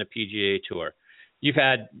career on the PGA Tour, you've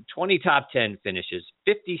had 20 top 10 finishes,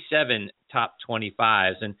 57 top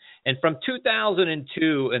 25s, and from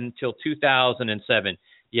 2002 until 2007,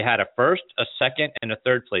 you had a first, a second, and a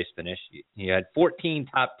third place finish. You had 14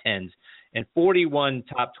 top 10s. And 41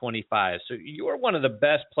 top 25s. So you were one of the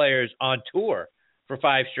best players on tour for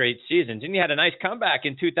 5 straight seasons. And you had a nice comeback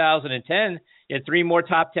in 2010. You had 3 more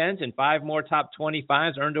top 10s and 5 more top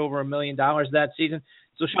 25s, earned over $1 million that season.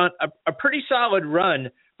 So, Shaun, a pretty solid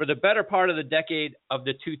run for the better part of the decade of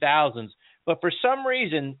the 2000s. But for some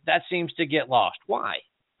reason, that seems to get lost. Why?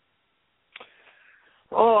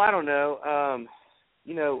 Oh, I don't know.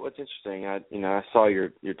 What's interesting, I saw your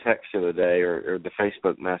text the other day or the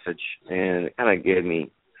Facebook message, and it kind of gave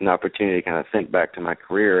me an opportunity to kind of think back to my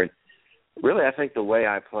career. And really, I think the way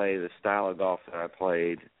I play, the style of golf that I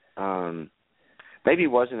played, maybe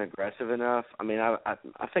wasn't aggressive enough. I mean, I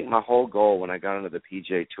think my whole goal when I got into the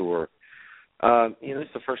PGA Tour, this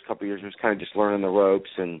the first couple of years was kind of just learning the ropes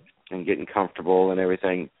and getting comfortable and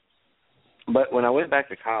everything. But when I went back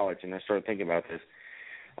to college and I started thinking about this,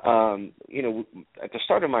 at the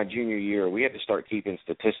start of my junior year, we had to start keeping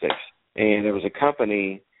statistics. And there was a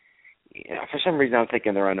company, for some reason I'm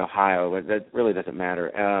thinking they're in Ohio, but that really doesn't matter.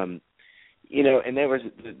 and there was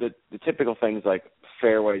the typical things like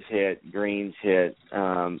fairways hit, greens hit,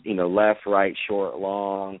 left, right, short,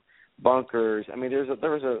 long, bunkers. I mean,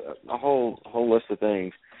 there was a whole list of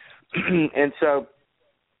things, and so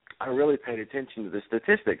I really paid attention to the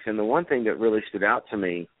statistics. And the one thing that really stood out to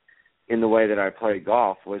me in the way that I played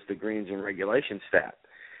golf was the greens and regulation stat.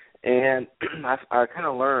 And I kind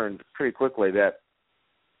of learned pretty quickly that,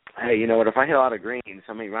 hey, you know what, if I hit a lot of greens,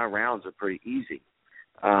 I mean, my rounds are pretty easy.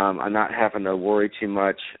 I'm not having to worry too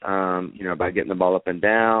much, about getting the ball up and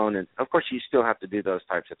down. And, of course, you still have to do those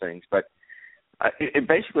types of things. But it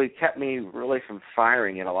basically kept me really from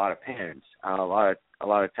firing at a lot of pins, a lot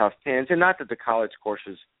of tough pins. And not that the college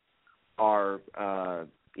courses are,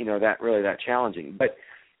 that challenging. But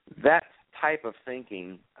that type of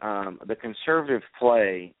thinking, the conservative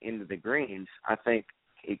play into the greens, I think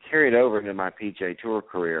it carried over into my PGA Tour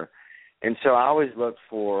career. And so I always looked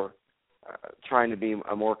for trying to be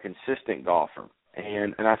a more consistent golfer.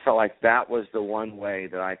 And I felt like that was the one way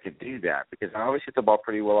that I could do that, because I always hit the ball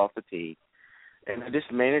pretty well off the tee. And I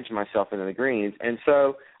just managed myself into the greens. And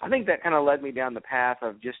so I think that kind of led me down the path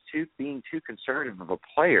of just being too conservative of a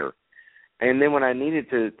player. And then when I needed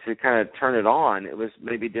to kind of turn it on, it was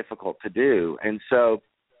maybe difficult to do. And so,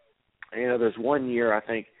 there's one year, I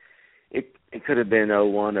think it could have been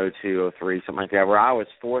 01, 02, 03, something like that, where I was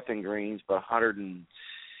fourth in greens, but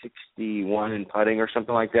 161 in putting or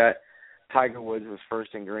something like that. Tiger Woods was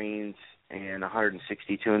first in greens and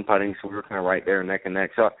 162 in putting, so we were kind of right there neck and neck.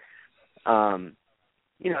 So,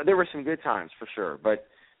 there were some good times for sure. But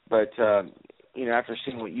after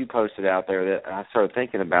seeing what you posted out there, that I started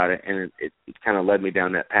thinking about it, and it kind of led me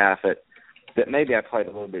down that path that maybe I played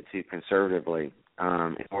a little bit too conservatively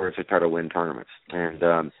in order to try to win tournaments.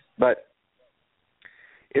 And but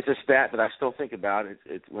it's a stat that I still think about.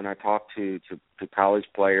 It's when I talk to college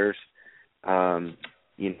players. I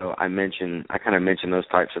kind of mention those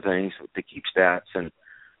types of things to keep stats and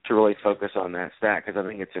to really focus on that stat, because I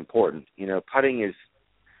think it's important. Putting is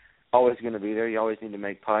always going to be there. You always need to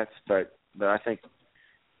make putts, but I think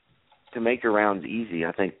to make your rounds easy,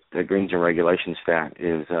 I think the greens and regulation stat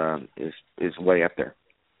is way up there.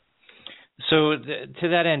 So to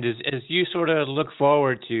that end, as you sort of look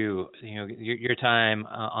forward to your time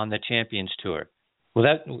on the Champions Tour,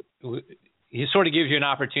 it sort of gives you an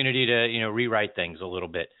opportunity to rewrite things a little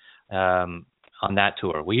bit on that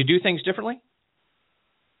tour. Will you do things differently?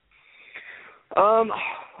 I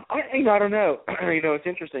don't know. What's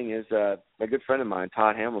interesting is a good friend of mine,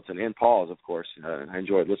 Todd Hamilton, and Paul's, of course. I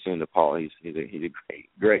enjoyed listening to Paul. He's a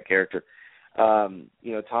great character.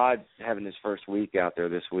 Todd having his first week out there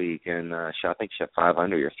this week, and I think shot 5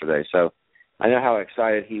 under yesterday. So I know how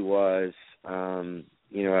excited he was,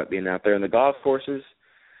 at being out there in the golf courses.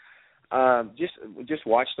 Just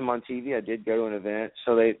watched them on TV. I did go to an event,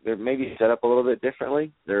 so they're maybe set up a little bit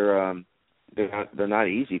differently. They're not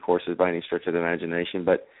easy courses by any stretch of the imagination,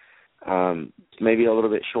 but maybe a little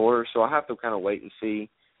bit shorter. So I'll have to kind of wait and see,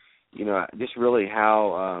 just really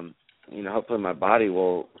how, hopefully my body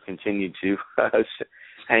will continue to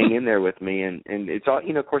hang in there with me. And it's all,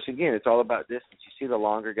 of course, again, it's all about distance. You see the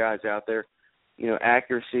longer guys out there,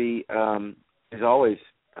 accuracy is always,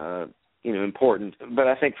 important. But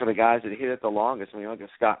I think for the guys that hit it the longest, look at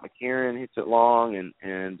Scott McCarron hits it long,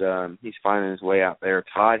 and he's finding his way out there.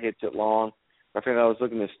 Todd hits it long. I think I was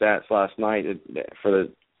looking at the stats last night for the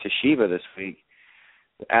Toshiba this week.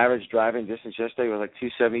 The average driving distance yesterday was like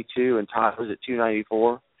 272, and Todd was at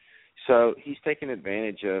 294. So he's taking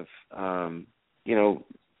advantage of,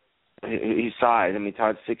 his size.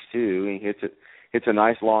 Todd's 6'2", and he hits a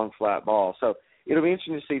nice long flat ball. So it'll be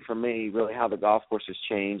interesting to see for me really how the golf courses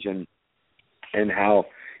change and how,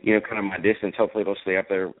 kind of my distance. Hopefully it'll stay up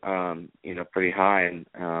there, pretty high.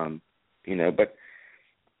 And, but,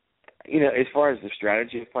 as far as the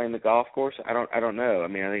strategy of playing the golf course, I don't know. I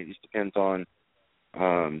think it just depends on,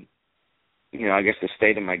 I guess the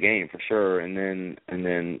state of my game for sure. And then,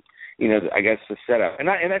 I guess the setup. And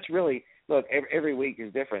that's really, look, every week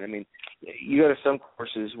is different. You go to some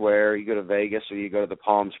courses where you go to Vegas or you go to the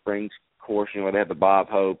Palm Springs course, where they have the Bob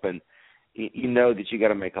Hope, and you know that you got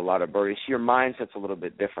to make a lot of birdies. Your mindset's a little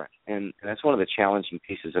bit different, and that's one of the challenging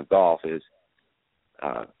pieces of golf is,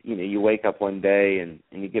 you wake up one day and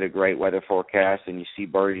you get a great weather forecast and you see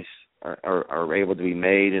birdies are able to be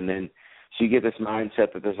made, and then so you get this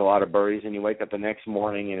mindset that there's a lot of birdies, and you wake up the next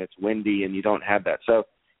morning and it's windy and you don't have that. So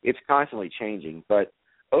it's constantly changing. But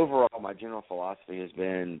overall, my general philosophy has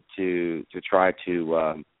been to try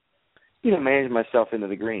to manage myself into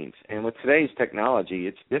the greens. And with today's technology,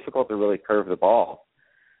 it's difficult to really curve the ball,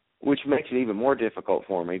 which makes it even more difficult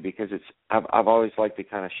for me because I've always liked to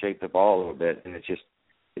kind of shape the ball a little bit, and it's just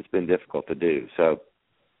it's been difficult to do. So,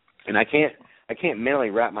 and I can't mentally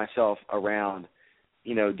wrap myself around,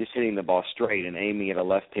 just hitting the ball straight and aiming at a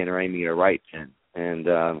left pin or aiming at a right pin, and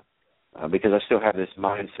because I still have this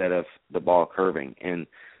mindset of the ball curving, and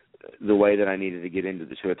the way that I needed to get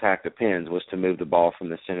to attack the pins was to move the ball from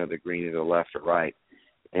the center of the green to the left or right,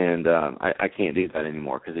 and I can't do that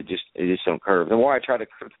anymore because it just don't curve. The more I try to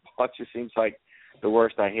curve the ball, it just seems like the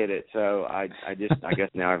worse I hit it. So I guess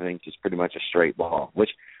now everything's just pretty much a straight ball,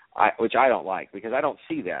 which I don't like because I don't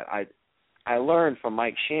see that. I learned from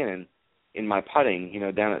Mike Shannon in my putting,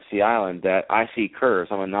 down at Sea Island, that I see curves.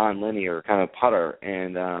 I'm a non-linear kind of putter,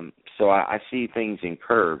 and so I see things in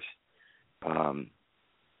curves,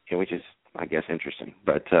 which is, I guess, interesting.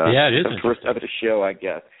 But yeah, it is the first of the show, I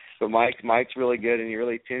guess. But Mike's really good, and he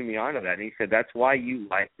really tuned me onto that. And he said that's why you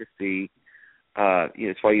like to see,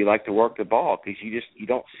 it's why you like to work the ball, because you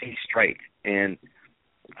don't see straight. And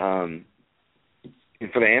for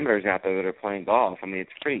the amateurs out there that are playing golf, I mean,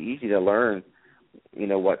 it's pretty easy to learn,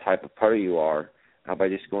 what type of putter you are by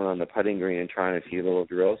just going on the putting green and trying a few little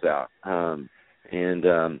drills out.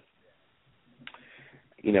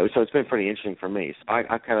 So it's been pretty interesting for me. So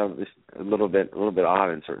I kind of just a little bit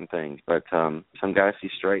odd in certain things, but some guys see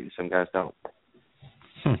straight and some guys don't.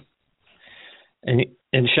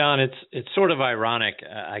 And Shaun, it's sort of ironic,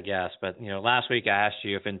 I guess, but last week I asked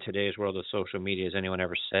you if in today's world of social media has anyone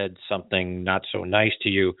ever said something not so nice to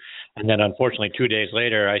you, and then unfortunately 2 days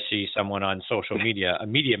later I see someone on social media, a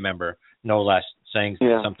media member no less, saying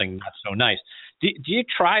something not so nice. Do you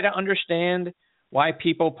try to understand why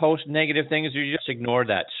people post negative things, or you just ignore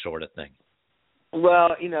that sort of thing?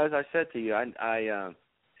 Well, as I said to you, I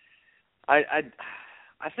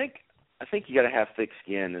think you got to have thick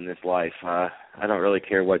skin in this life. I don't really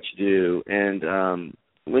care what you do, and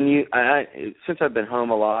since I've been home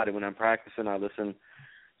a lot, and when I'm practicing, I listen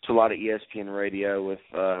to a lot of ESPN radio with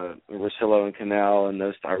Rosillo and Cannell, and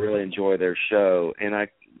those. I really enjoy their show, and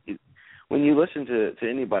when you listen to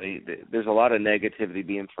anybody, there's a lot of negativity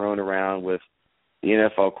being thrown around with the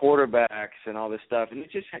NFL quarterbacks and all this stuff, and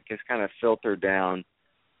it just gets kind of filtered down.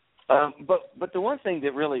 But the one thing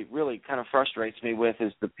that really, really kind of frustrates me with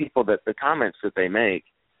is the people the comments that they make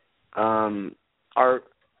come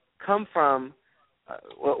from.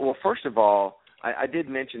 Well, first of all, I did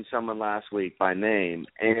mention someone last week by name,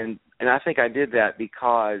 and I think I did that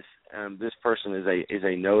because this person is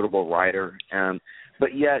a notable writer,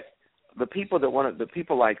 but yet the people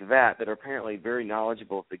like that are apparently very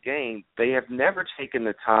knowledgeable of the game, they have never taken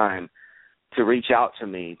the time to reach out to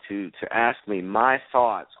me to ask me my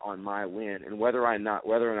thoughts on my win and whether or not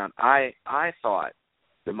I thought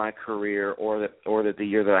that my career or that the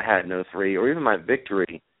year that I had in 03 or even my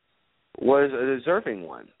victory was a deserving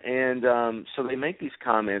one. And so they make these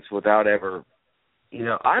comments without ever,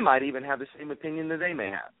 I might even have the same opinion that they may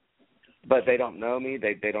have. But they don't know me.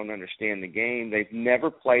 They don't understand the game. They've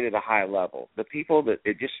never played at a high level. The people that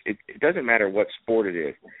it doesn't matter what sport it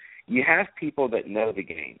is. You have people that know the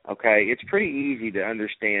game, okay? It's pretty easy to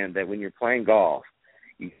understand that when you're playing golf,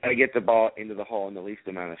 you got to get the ball into the hole in the least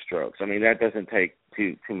amount of strokes. I mean, that doesn't take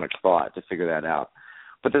too much thought to figure that out.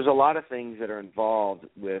 But there's a lot of things that are involved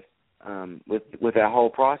with that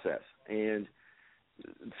whole process. And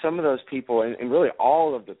some of those people, and really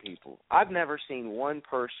all of the people, I've not seen one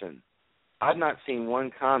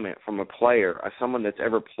comment from a player, someone that's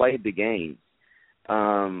ever played the game,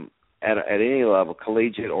 at any level,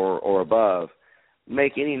 collegiate or above,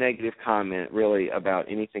 make any negative comment really about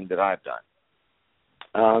anything that I've done.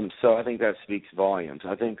 So I think that speaks volumes.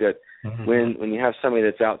 I think that when you have somebody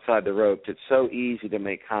that's outside the ropes, it's so easy to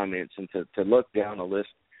make comments and to look down a list.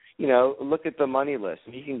 Look at the money list.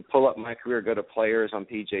 You can pull up my career, go to players on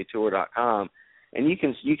PGAtour.com, and you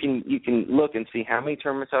can look and see how many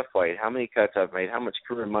tournaments I've played, how many cuts I've made, how much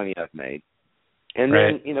career money I've made. And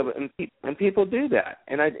right. Then and people do that,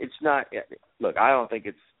 and it's not. Look, I don't think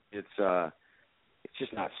it's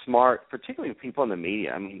just not smart, particularly people in the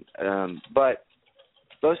media. I mean, but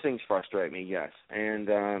those things frustrate me, yes. And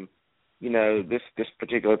this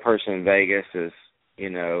particular person in Vegas is,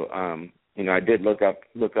 I did look up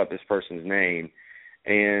this person's name,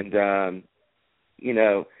 and I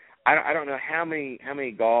don't know how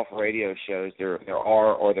many golf radio shows there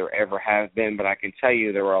are or there ever have been, but I can tell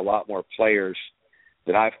you there are a lot more players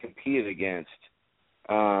that I've competed against,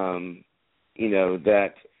 that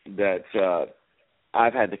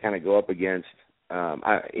I've had to kind of go up against.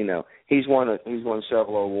 He's won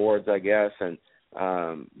several awards, I guess, and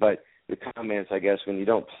but the comments, I guess, when you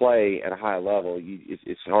don't play at a high level,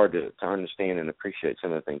 it's hard to understand and appreciate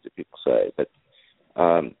some of the things that people say. But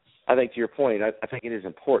I think to your point, I think it is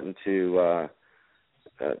important to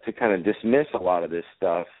kind of dismiss a lot of this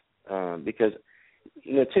stuff because,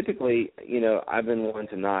 typically, I've been one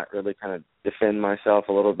to not really kind of defend myself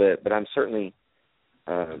a little bit, but I'm certainly,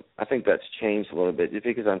 I think that's changed a little bit just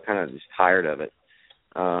because I'm kind of just tired of it.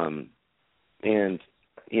 And,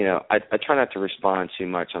 I try not to respond too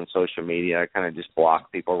much on social media. I kind of just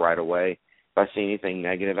block people right away. If I see anything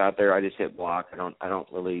negative out there, I just hit block. I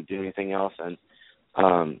don't really do anything else. And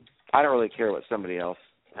I don't really care what somebody else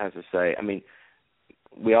has to say. I mean,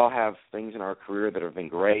 we all have things in our career that have been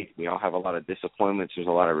great. We all have a lot of disappointments. There's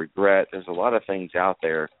a lot of regret. There's a lot of things out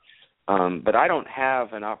there. But I don't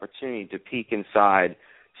have an opportunity to peek inside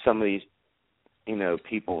some of these,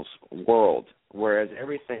 people's world, whereas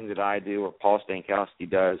everything that I do or Paul Stankowski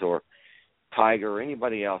does or Tiger or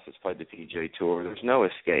anybody else that's played the PGA Tour, there's no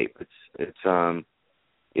escape.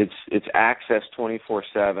 It's access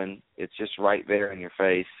 24/7. It's just right there in your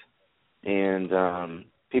face. And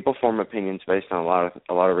people form opinions based on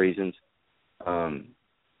a lot of reasons,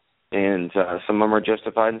 and some of them are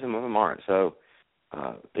justified and some of them aren't. So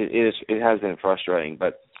it has been frustrating,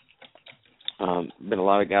 but been a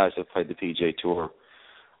lot of guys that have played the PGA Tour.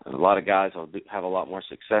 A lot of guys will have a lot more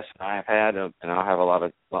success than I have had, and I'll have a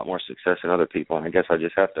lot more success than other people. And I guess I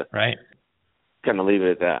just have to kind of leave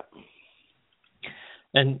it at that.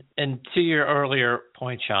 And to your earlier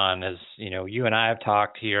point, Shaun, as you and I have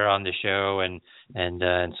talked here on the show, and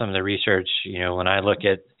some of the research, when I look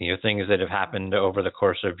at things that have happened over the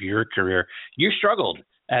course of your career, you struggled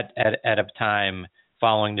at a time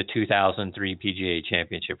following the 2003 PGA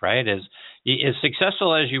Championship, right? As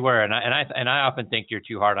successful as you were, and I often think you're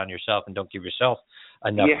too hard on yourself and don't give yourself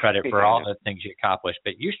enough credit for all the things you accomplished,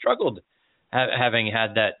 but you struggled having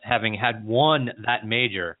won that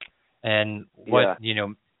major. And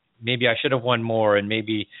maybe I should have won more, and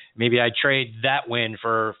maybe I'd trade that win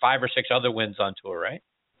for 5 or 6 other wins on tour, right?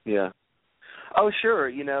 Yeah. Oh, sure.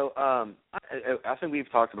 I think we've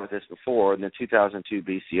talked about this before. In the 2002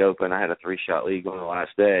 BC Open, I had a 3-shot lead on the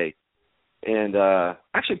last day, and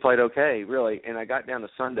actually played okay, really. And I got down to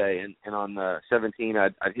Sunday, and on the 17,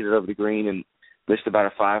 I'd hit it over the green and missed about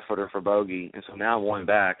a 5-footer for bogey, and so now I'm 1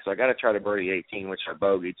 back. So I got to try to birdie 18, which I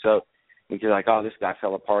bogeyed. So you're like, oh, this guy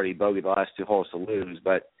fell apart. He bogeyed the last 2 holes to lose.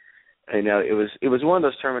 But, it was one of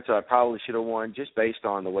those tournaments that I probably should have won just based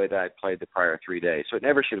on the way that I played the prior 3 days. So it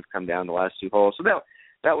never should have come down to the last 2 holes. So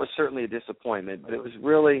that was certainly a disappointment. But it was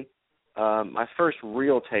really my first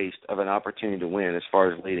real taste of an opportunity to win as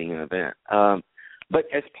far as leading an event. But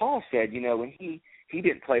as Paul said, when he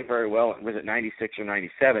didn't play very well, was it 96 or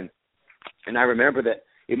 97? And I remember that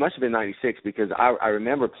it must have been 96 because I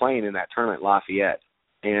remember playing in that tournament Lafayette.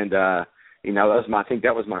 And I think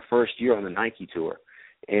that was my first year on the Nike Tour,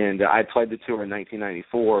 and I played the tour in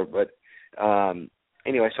 1994. But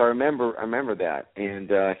anyway, so I remember that, and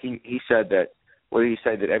he said that. What did he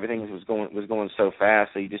say? That everything was going so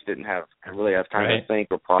fast that he just didn't really have time to think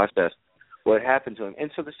or process what happened to him.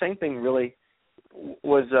 And so the same thing really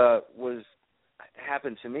was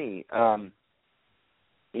happened to me.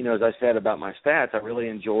 As I said about my stats, I really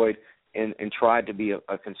enjoyed and tried to be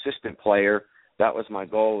a consistent player. That was my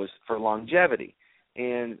goal, was for longevity.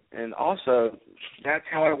 And also, that's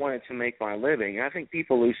how I wanted to make my living. And I think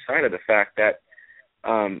people lose sight of the fact that,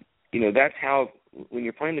 that's how, when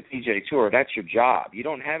you're playing the PGA Tour, that's your job. You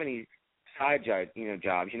don't have any side jobs.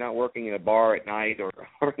 You're not working in a bar at night or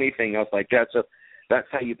anything else like that. So that's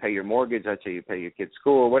how you pay your mortgage. That's how you pay your kids'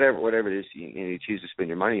 school, whatever it is you choose to spend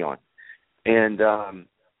your money on. And,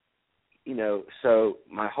 so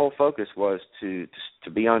my whole focus was to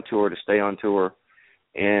be on tour, to stay on tour,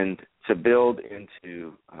 and to build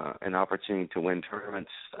into an opportunity to win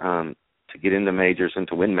tournaments, to get into majors and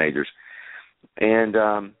to win majors. And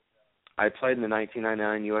I played in the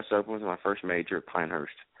 1999 U.S. Open, was my first major at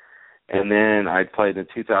Pinehurst. And then I played in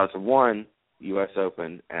the 2001 U.S.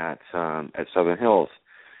 Open at Southern Hills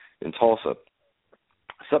in Tulsa.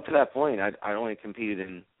 So up to that point, I only competed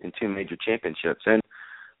in 2 major championships. And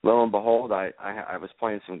lo and behold, I was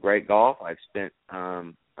playing some great golf. I'd spent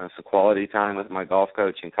some quality time with my golf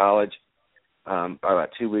coach in college about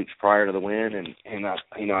 2 weeks prior to the win, and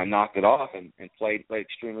I knocked it off and played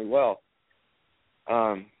extremely well.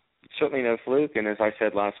 Certainly no fluke, and as I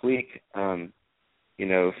said last week, for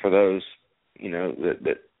those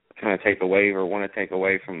that kind of take away or want to take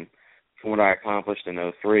away from what I accomplished in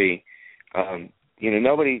 2003,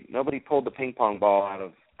 nobody pulled the ping pong ball out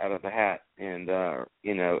of the hat and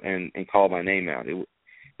called my name out. It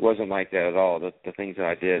wasn't like that at all. The things that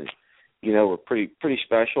I did, were pretty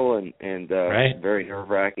special and very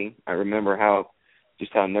nerve-wracking. I remember how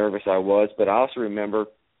nervous I was, but I also remember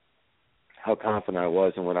how confident I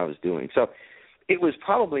was in what I was doing. So it was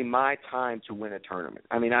probably my time to win a tournament.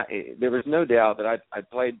 I mean, there was no doubt that I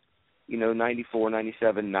played, 94,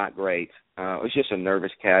 97, not great. I was just a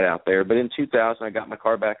nervous cat out there. But in 2000, I got my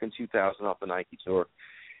car back in 2000 off the Nike Tour.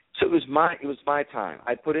 So it was my time.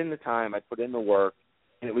 I put in the time, I put in the work,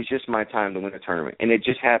 and it was just my time to win a tournament. And it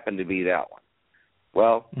just happened to be that one.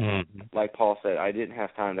 Well, like Paul said, I didn't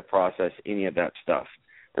have time to process any of that stuff.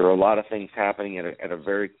 There were a lot of things happening at a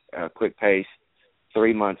very quick pace.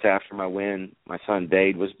 3 months after my win, my son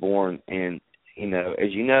Dade was born, and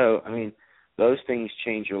as you know, I mean, those things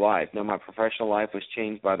change your life. Now, my professional life was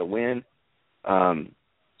changed by the win.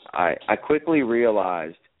 I quickly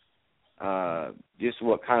realized just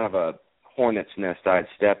what kind of a hornet's nest I had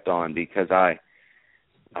stepped on, because I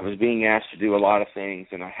was being asked to do a lot of things,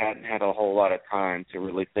 and I hadn't had a whole lot of time to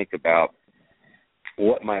really think about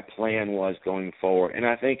what my plan was going forward. And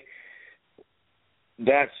I think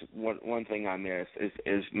that's one thing I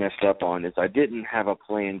is messed up on, is I didn't have a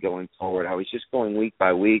plan going forward. I was just going week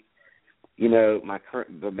by week.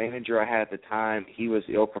 The manager I had at the time, he was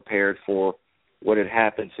ill prepared for what had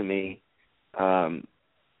happened to me. So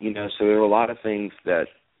there were a lot of things that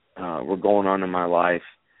were going on in my life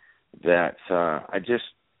that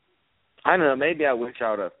I don't know, maybe I wish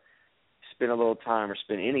I would have spent a little time or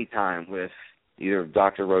spent any time with either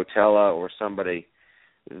Dr. Rotella or somebody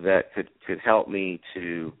that could help me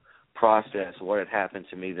to process what had happened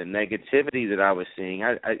to me, the negativity that I was seeing.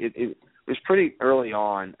 It was pretty early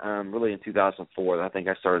on, really in 2004, that I think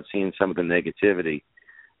I started seeing some of the negativity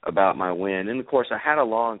about my win. And, of course, I had a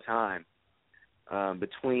long time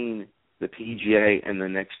between the PGA and the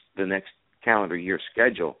next calendar year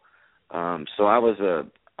schedule. So I was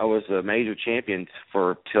a major champion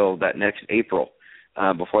for till that next April,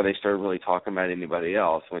 before they started really talking about anybody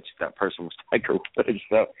else, which that person was Tiger Woods.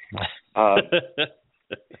 So,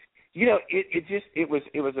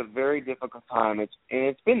 it was a very difficult time.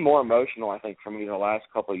 It's been more emotional, I think, for me the last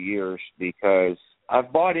couple of years, because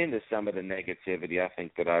I've bought into some of the negativity, I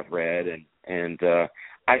think, that I've read, and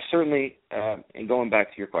I certainly, and going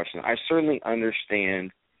back to your question, I certainly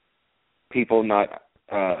understand people not,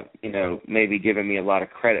 maybe giving me a lot of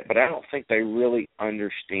credit, but I don't think they really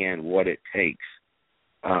understand what it takes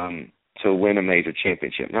to win a major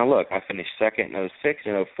championship. Now, look, I finished second in 06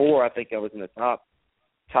 and 04. I think I was in the top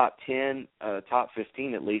 10, top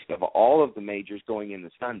 15 at least of all of the majors going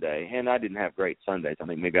into Sunday, and I didn't have great Sundays. I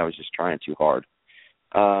think maybe I was just trying too hard.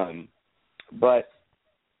 But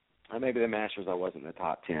maybe the Masters I wasn't in the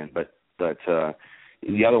top 10, but the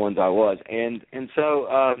other ones I was, and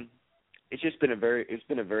so it's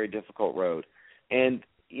been a very difficult road. And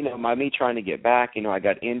me trying to get back, I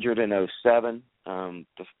got injured in 07.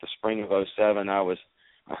 The spring of 07, I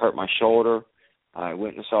hurt my shoulder. I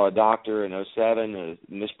went and saw a doctor in 07,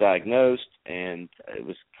 misdiagnosed, and it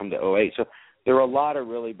was come to 08. So there were a lot of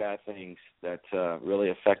really bad things that really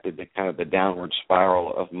affected the downward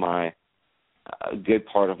spiral of my good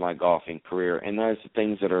part of my golfing career. And those are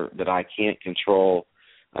things that I can't control.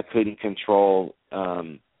 I couldn't control.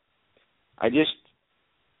 I just,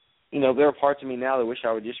 there are parts of me now that wish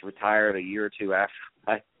I would just retire a year or two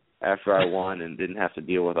after I won and didn't have to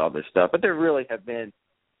deal with all this stuff. But there really have been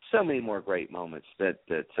so many more great moments that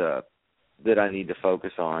I need to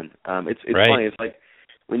focus on. It's right. Funny. It's like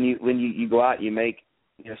when you go out, you make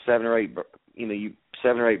 7 or 8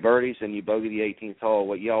 birdies and you bogey the 18th hole.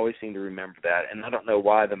 Well, you always seem to remember that, and I don't know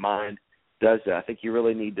why the mind does that. I think you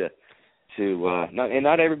really need to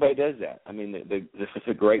not everybody does that. I mean,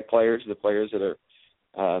 the great players, the players that are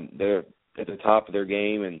they're at the top of their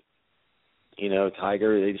game, and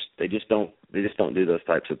Tiger, they just don't do those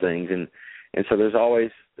types of things, and so there's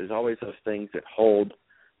always those things that hold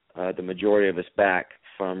the majority of us back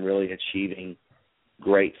from really achieving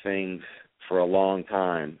great things for a long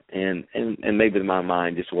time, and maybe my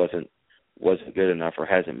mind just wasn't good enough or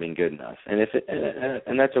hasn't been good enough, and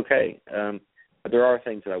that's okay. But there are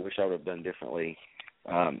things that I wish I would have done differently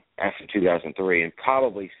after 2003, and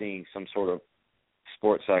probably seeing some sort of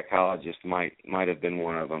sports psychologist might have been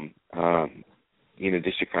one of them,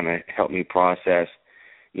 just to kind of help me process,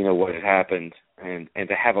 what had happened and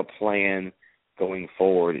to have a plan going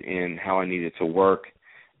forward in how I needed to work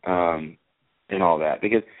and all that.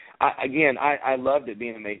 Because, I loved it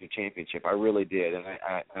being a major championship. I really did, and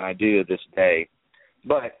I do to this day.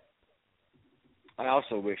 But I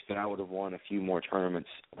also wish that I would have won a few more tournaments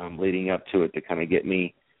leading up to it to kind of get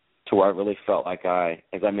me to where I really felt like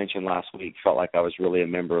as I mentioned last week, felt like I was really a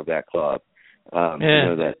member of that club,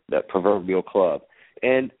 that proverbial club.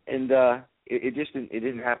 And it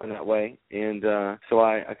didn't happen that way. And so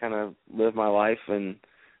I kind of lived my life and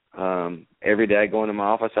every day I go into my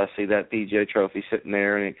office, I see that PGA trophy sitting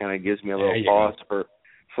there, and it kind of gives me a little pause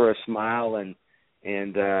for a smile. And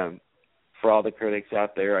for all the critics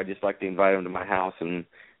out there, I just like to invite them to my house and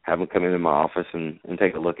have them come into my office and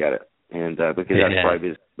take a look at it. And because that's probably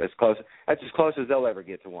as close as they'll ever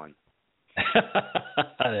get to one.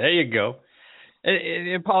 There you go.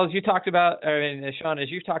 And Paul, as you talked about, Shaun, as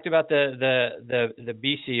you talked about the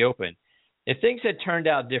BC Open, if things had turned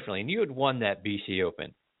out differently and you had won that BC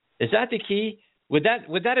Open, is that the key? Would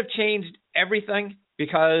that have changed everything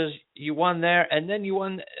because you won there and then you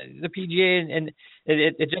won the PGA, and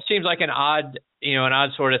it just seems like an odd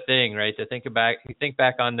sort of thing, right? To think back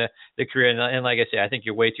on the career, and like I say, I think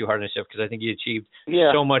you're way too hard on yourself because I think you achieved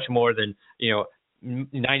so much more than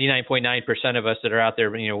 99.9% of us that are out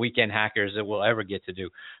there, weekend hackers that will ever get to do.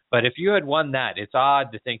 But if you had won that, it's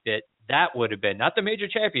odd to think that would have been not the major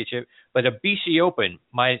championship, but a BC Open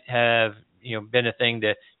might have, been a thing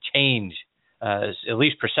to change at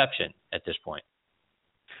least perception at this point.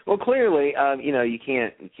 Well, clearly, you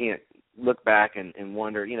can't look back and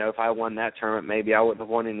wonder, if I won that tournament, maybe I wouldn't have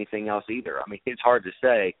won anything else either. I mean, it's hard to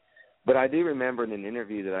say. But I do remember in an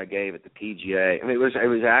interview that I gave at the PGA. I mean, it was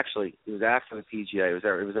after the PGA.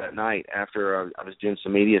 It was that night after I was doing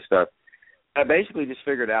some media stuff. I basically just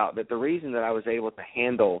figured out that the reason that I was able to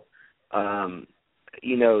handle,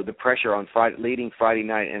 the pressure on leading Friday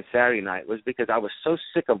night and Saturday night was because I was so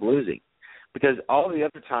sick of losing. Because all the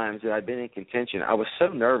other times that I'd been in contention, I was so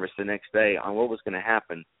nervous the next day on what was going to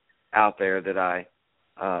happen out there that I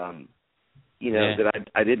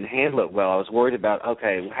didn't handle it well. I was worried about,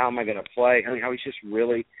 okay, how am I going to play? I mean,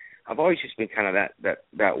 I've always just been kind of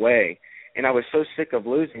that way. And I was so sick of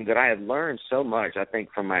losing that I had learned so much, I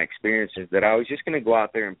think, from my experiences that I was just going to go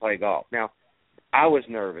out there and play golf. Now, I was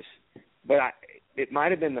nervous, but it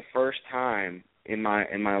might have been the first time in my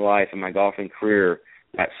life, in my golfing career,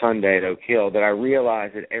 that Sunday at Oak Hill, that I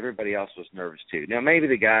realized that everybody else was nervous too. Now, maybe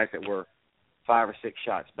the guys that were 5 or 6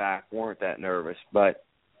 shots back weren't that nervous, but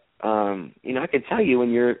I can tell you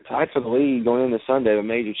when you're tied for the lead going into Sunday, a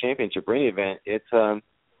major championship or any event, it's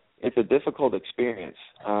a difficult experience.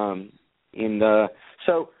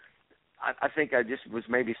 So I think I just was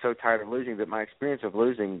maybe so tired of losing that my experience of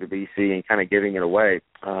losing to BC and kind of giving it away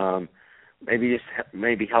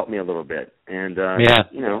maybe helped me a little bit. And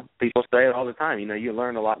people say it all the time. You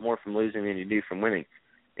learn a lot more from losing than you do from winning.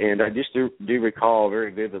 And I just do recall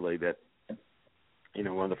very vividly that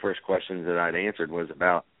one of the first questions that I'd answered was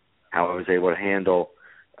about how I was able to handle,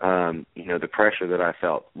 the pressure that I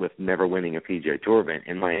felt with never winning a PGA Tour event.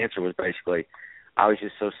 And my answer was basically, I was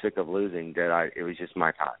just so sick of losing that it was just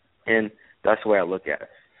my time. And that's the way I look at it.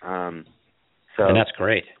 And that's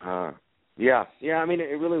great. Yeah. I mean,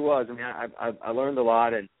 it really was. I mean, I learned a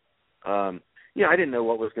lot, and I didn't know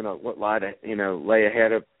what lay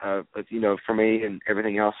ahead of for me and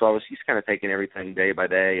everything else. So I was just kind of taking everything day by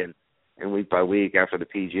day and week by week after the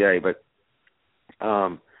PGA. But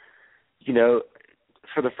for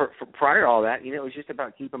prior to all that, it was just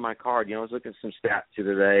about keeping my card. I was looking at some stats the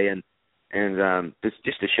other day, and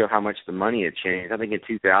just to show how much the money had changed. I think in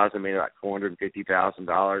 2000 I made about $450,000, and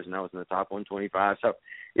I was in the top 125. So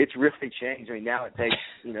it's really changed. I mean, now it takes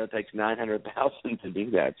 $900,000 to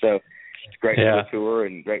do that. So it's great for the tour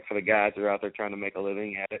and great for the guys that are out there trying to make a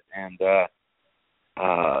living at it. And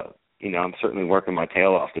I'm certainly working my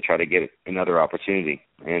tail off to try to get another opportunity.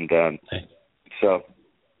 And so.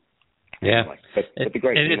 Yeah, but the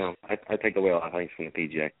great, I take away a lot of things from the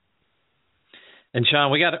PGA. And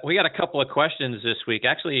Shaun, we got a couple of questions this week.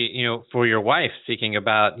 Actually, for your wife, speaking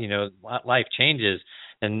about life changes.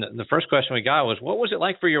 And the first question we got was, what was it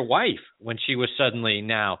like for your wife when she was suddenly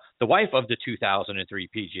now the wife of the 2003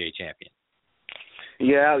 PGA champion?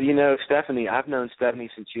 Yeah, Stephanie. I've known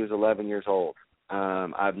Stephanie since she was 11 years old.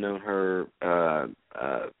 I've known her,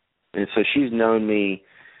 and so she's known me.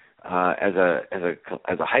 As a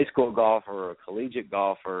high school golfer or a collegiate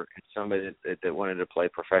golfer and somebody that wanted to play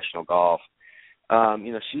professional golf.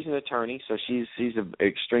 She's an attorney, so she's an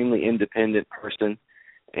extremely independent person,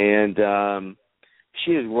 and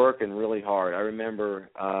she is working really hard. I remember,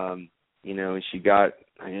 she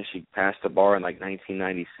passed the bar in like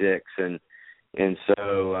 1996, and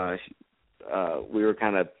so we were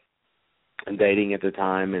kind of dating at the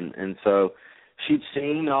time, and so she'd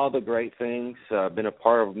seen all the great things, been a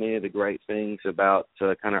part of many of the great things about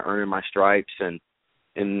kind of earning my stripes and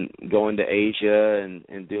going to Asia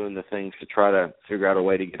and doing the things to try to figure out a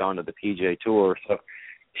way to get onto the PGA Tour. So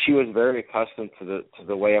she was very accustomed to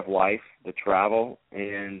the way of life, the travel,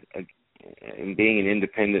 and being an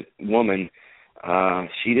independent woman.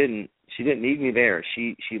 She didn't need me there.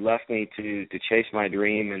 She left me to chase my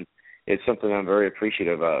dream it's something I'm very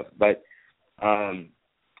appreciative of. But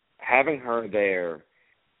having her there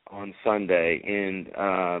on Sunday, and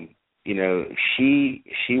she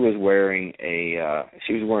was wearing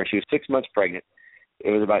she was 6 months pregnant. It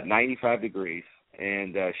was about 95 degrees,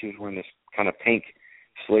 and she was wearing this kind of pink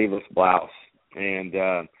sleeveless blouse. And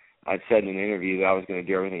I'd said in an interview that I was going to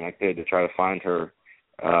do everything I could to try to find her,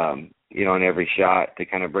 in every shot to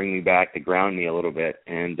kind of bring me back, to ground me a little bit.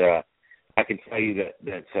 And I can tell you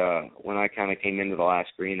that when I kind of came into the last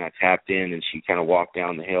green, I tapped in, and she kind of walked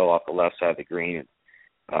down the hill off the left side of the green. And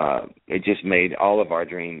it just made all of our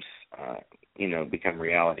dreams, become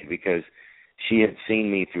reality, because she had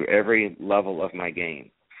seen me through every level of my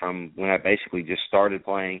game, from when I basically just started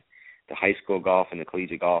playing to high school golf and to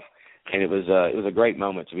collegiate golf. And it was a great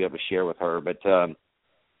moment to be able to share with her. But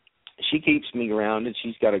she keeps me grounded.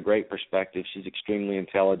 She's got a great perspective. She's extremely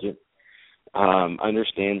intelligent,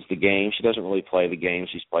 understands the game. She doesn't really play the game.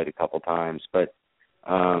 She's played a couple times, but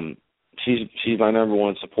she's my number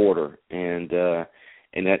one supporter. And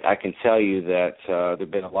that I can tell you that there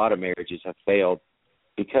have been a lot of marriages that failed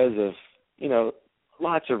because of,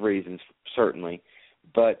 lots of reasons, certainly.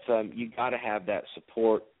 But you got to have that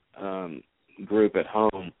support group at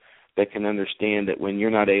home that can understand that when you're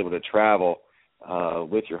not able to travel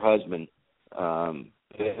with your husband,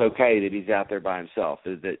 it's okay that he's out there by himself.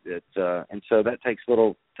 And so that takes a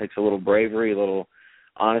little bravery, a little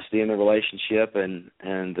honesty in the relationship, and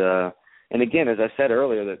again, as I said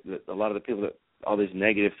earlier, that a lot of the people that all these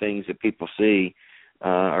negative things that people see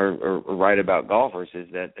or write about golfers is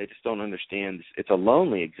that they just don't understand. It's a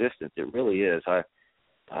lonely existence. It really is.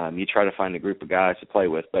 You try to find a group of guys to play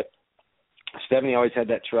with, but Stephanie always had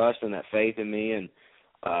that trust and that faith in me, and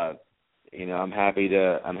I'm happy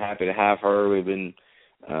to have her. We've been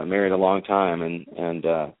married a long time, and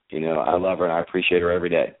I love her and I appreciate her every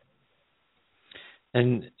day.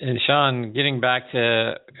 And Shaun, getting back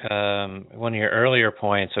to one of your earlier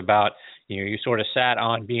points about you sort of sat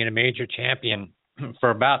on being a major champion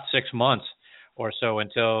for about 6 months or so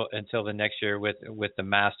until the next year with the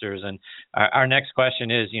Masters. And our next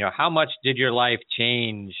question is, how much did your life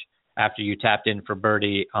change after you tapped in for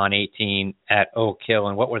birdie on 18 at Oak Hill,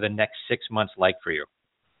 and what were the next 6 months like for you?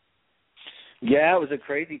 Yeah, it was a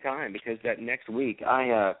crazy time, because that next week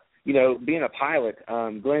I, being a pilot,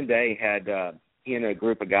 Glenn Day had, he and a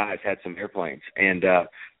group of guys had some airplanes, and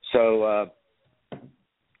so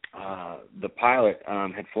the pilot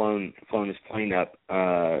had flown his plane up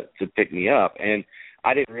to pick me up, and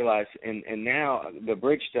I didn't realize. And now the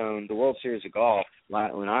Bridgestone, the World Series of Golf,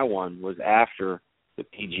 when I won, was after the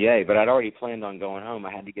PGA, but I'd already planned on going home.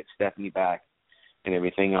 I had to get Stephanie back and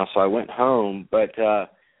everything else, so I went home. But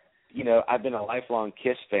I've been a lifelong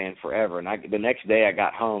Kiss fan forever, and the next day I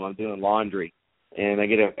got home, I'm doing laundry, and I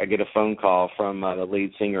get a phone call from the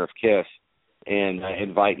lead singer of Kiss, and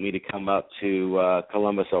invite me to come up to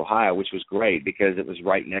Columbus, Ohio, which was great because it was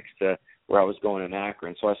right next to where I was going in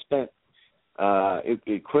Akron. So I spent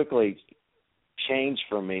it quickly changed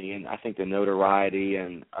for me, and I think the notoriety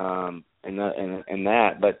and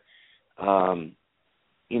that. But I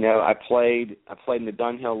played in the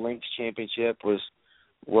Dunhill Links Championship.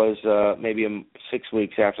 Was maybe 6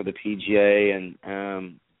 weeks after the PGA, and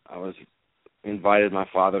I was invited my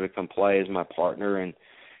father to come play as my partner, and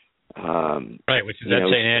right, which is at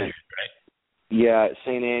St. Andrews, right? Yeah,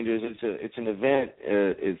 St. Andrews. It's an event.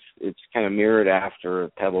 It's kind of mirrored after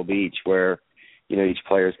Pebble Beach, where each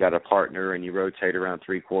player's got a partner, and you rotate around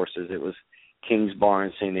 3 courses. It was Kings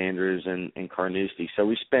Barn, St. Andrews, and Carnoustie. So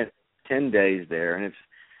we spent 10 days there, and it's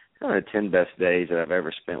one of the 10 best days that I've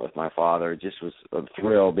ever spent with my father. It just was a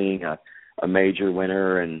thrill being a major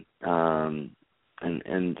winner and all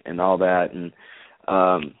that. And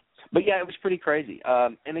but yeah, it was pretty crazy.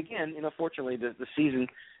 And again, fortunately, the season,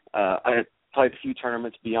 I played a few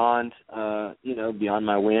tournaments beyond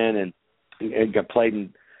my win, and got played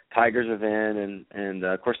in Tiger's event, and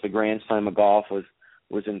of course the Grand Slam of golf was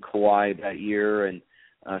in Kauai that year, and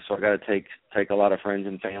so I got to take a lot of friends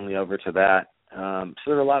and family over to that. So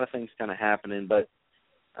there were a lot of things kind of happening, but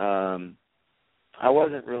I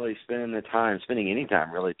wasn't really spending any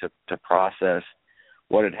time really to process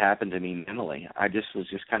what had happened to me mentally. I was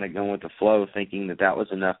kind of going with the flow, thinking that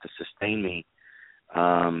was enough to sustain me.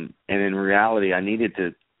 And in reality, I needed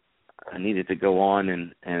to go on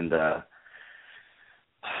and kind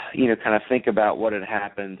of think about what had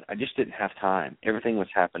happened. I just didn't have time. Everything was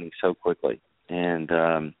happening so quickly, and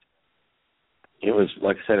it was,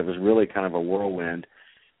 like I said, it was really kind of a whirlwind.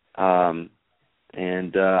 And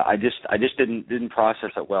I just didn't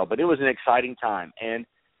process it well. But it was an exciting time, and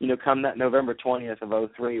come that November 20th of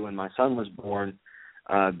 2003, when my son was born,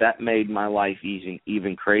 that made my life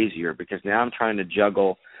even crazier, because now I'm trying to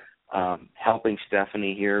juggle helping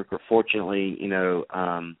Stephanie here. Fortunately,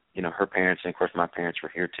 her parents, and of course my parents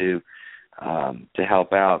were here too, to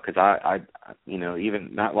help out, because I even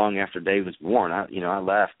not long after Dave was born, I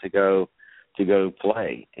left to go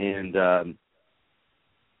play, and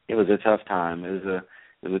it was a tough time. It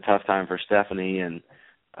was a tough time for Stephanie, and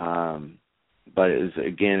but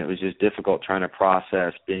it was just difficult trying to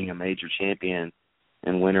process being a major champion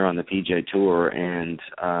and winner on the PGA Tour, and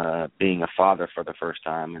being a father for the first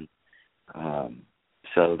time, and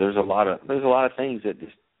so there's a lot of things that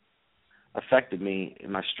just affected me.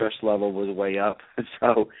 My stress level was way up,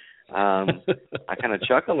 so I kind of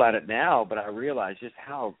chuckle at it now, but I realize just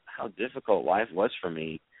how difficult life was for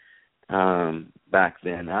me back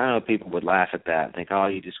then. I know people would laugh at that and think, oh,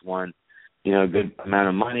 you just won, a good amount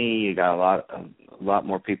of money. You got a lot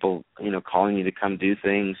more people, calling you to come do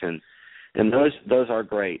things, and those are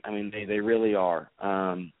great. I mean, they really are.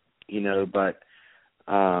 But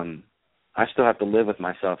I still have to live with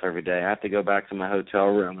myself every day. I have to go back to my hotel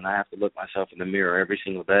room, and I have to look myself in the mirror every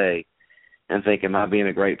single day and think, am I being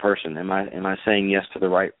a great person? Am I saying yes for the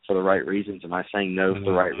right reasons? Am I saying no for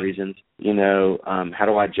the right reasons? How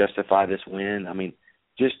do I justify this win? I mean,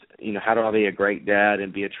 just, how do I be a great dad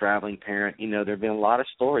and be a traveling parent? There have been a lot of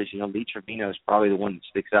stories. Lee Trevino is probably the one that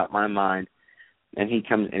sticks out in my mind, and he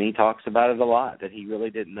talks about it a lot, that he really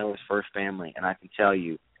didn't know his first family, and I can tell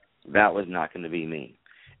you that was not going to be me.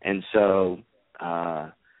 And so,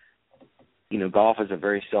 golf is a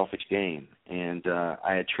very selfish game, and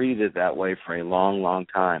I had treated it that way for a long, long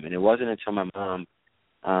time. And it wasn't until my mom,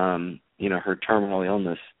 her terminal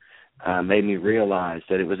illness, made me realize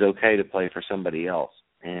that it was okay to play for somebody else.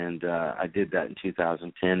 And I did that in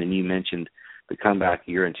 2010, and you mentioned the comeback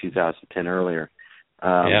year in 2010 earlier.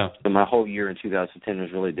 So my whole year in 2010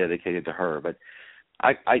 was really dedicated to her. But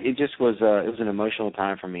it just was it was an emotional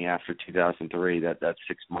time for me after 2003, that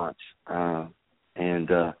 6 months. And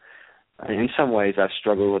in some ways I've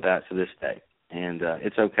struggled with that to this day. And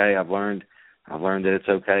it's okay. I've learned that it's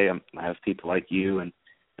okay. I have people like you, and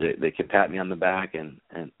they can pat me on the back. And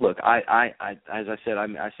look, I as I said,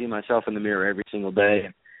 I see myself in the mirror every single day,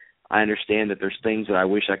 and I understand that there's things that I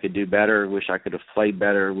wish I could do better, wish I could have played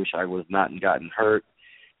better, wish I would have not gotten hurt,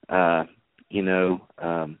 but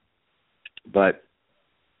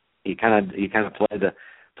you kind of play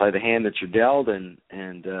the hand that you're dealt, and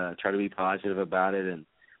try to be positive about it. And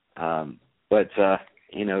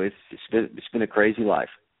it's been a crazy life.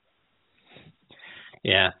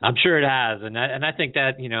 Yeah, I'm sure it has, and I think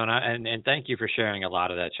that and thank you for sharing a lot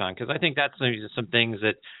of that, Shaun, because I think that's some things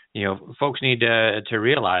that folks need to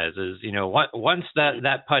realize is once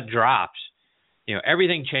that putt drops,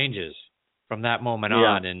 everything changes from that moment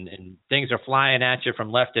on, and things are flying at you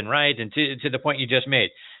from left and right, and to the point you just made.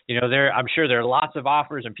 I'm sure there are lots of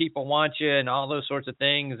offers, and people want you, and all those sorts of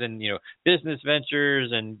things, and business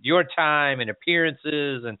ventures, and your time, and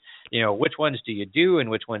appearances, and which ones do you do, and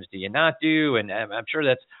which ones do you not do, and I'm sure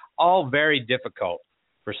that's all very difficult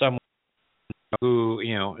for someone who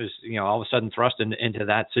is all of a sudden thrust into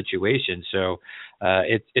that situation. So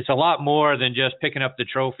it's a lot more than just picking up the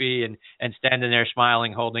trophy and standing there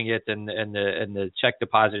smiling, holding it, and the check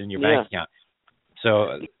deposit in your bank account.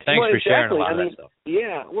 So thanks for sharing a lot of that stuff.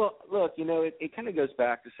 Yeah, well, look, it kind of goes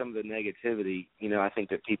back to some of the negativity, I think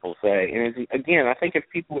that people say. And again, I think if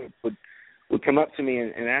people would come up to me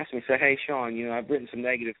and ask me, say, hey, Shaun, I've written some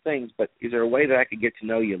negative things, but is there a way that I could get to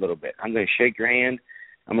know you a little bit? I'm going to shake your hand,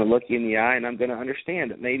 I'm going to look you in the eye, and I'm going to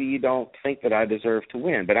understand that maybe you don't think that I deserve to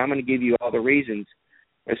win, but I'm going to give you all the reasons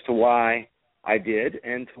as to why I did,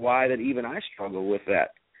 and to why that even I struggle with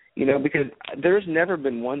that. Because there's never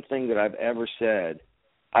been one thing that I've ever said.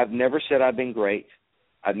 I've never said I've been great.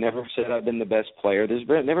 I've never said I've been the best player. There's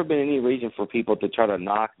never been any reason for people to try to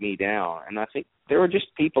knock me down. And I think there are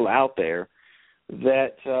just people out there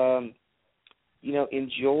that,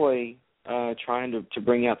 enjoy trying to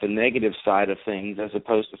bring out the negative side of things as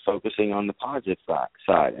opposed to focusing on the positive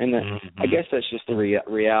side. And I guess that's just the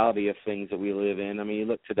reality of things that we live in. I mean, you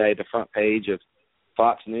look today, the front page of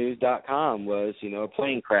FoxNews.com was, a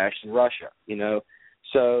plane crash in Russia,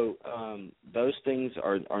 So those things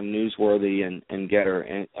are newsworthy and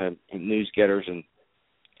news getters and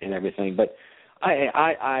everything. But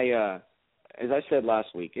I as I said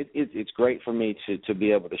last week, it's great for me to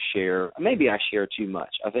be able to share. Maybe I share too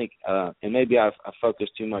much. I think, and maybe I focus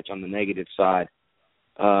too much on the negative side,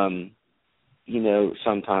 sometimes.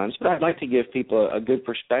 But I'd like to give people a good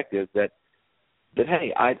perspective that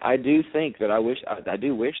hey, I do think that I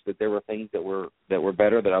do wish that there were things that were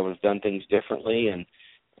better, that I would have done things differently, and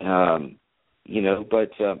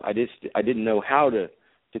but I didn't know how to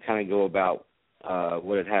kind of go about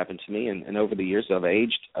what had happened to me. And over the years I've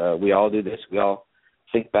aged, we all do this. We all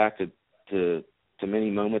think back to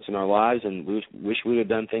many moments in our lives and we wish we would have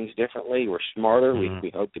done things differently. We're smarter. Mm-hmm.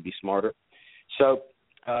 We hope to be smarter. So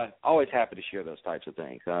always happy to share those types of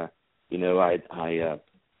things. I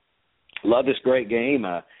love this great game.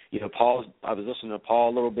 I was listening to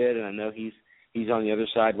Paul a little bit, and I know he's on the other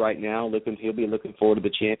side right now. He'll be looking forward to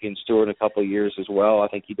the Champions Tour in a couple of years as well. I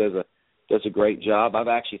think he does a great job. I've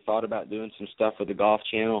actually thought about doing some stuff with the Golf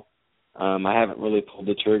Channel. I haven't really pulled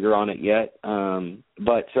the trigger on it yet,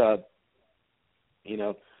 but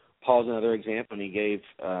Paul's another example, and he gave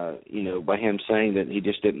by him saying that he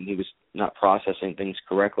was not processing things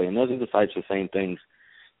correctly, and those are the types of same things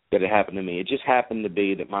that had happened to me. It just happened to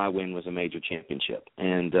be that my win was a major championship,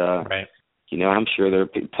 and right. I'm sure there are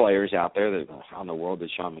players out there that, how in the world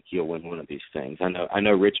did Shaun Micheel win one of these things? I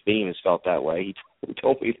know Rich Beam has felt that way. He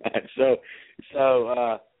told me that. So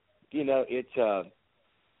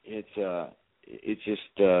it's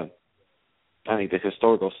just I think the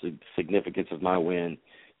historical significance of my win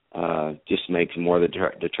just makes more of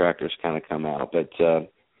the detractors kind of come out. But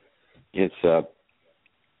it's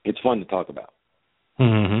fun to talk about.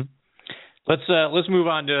 Mm-hmm. Let's move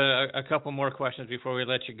on to a couple more questions before we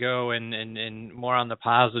let you go, and more on the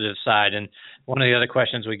positive side. And one of the other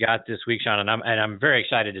questions we got this week, Shaun, and I'm very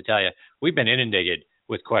excited to tell you, we've been inundated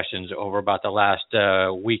with questions over about the last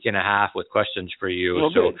week and a half with questions for you.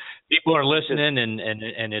 Well, so good. People are listening,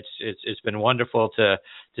 and it's been wonderful to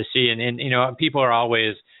see. And people are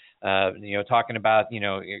always talking about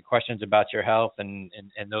questions about your health and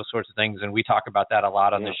those sorts of things, and we talk about that a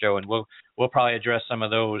lot on the show, and we'll probably address some of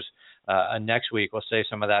those next week. We'll save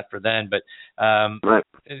some of that for then. But right.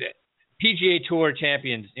 PGA Tour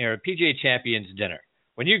Champions, PGA Champions dinner.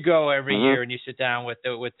 When you go every mm-hmm. year and you sit down with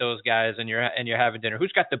those guys and you're having dinner,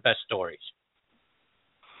 who's got the best stories?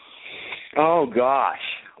 Oh gosh,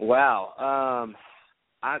 wow.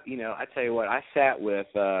 I tell you what, I sat with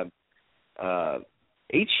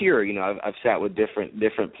each year. I've sat with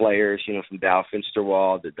different players. From Dow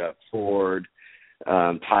Finsterwald to Doug Ford,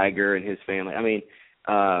 Tiger and his family. I mean,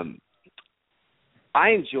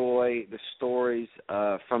 I enjoy the stories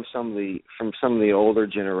from some of the older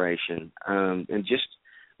generation, and just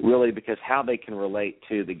really because how they can relate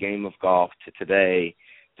to the game of golf to today,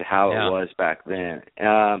 to how it was back then.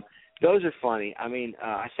 Those are funny. I mean,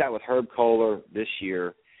 I sat with Herb Kohler this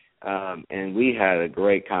year, and we had a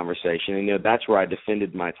great conversation. And, that's where I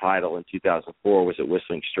defended my title in 2004 was at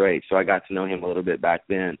Whistling Straits, so I got to know him a little bit back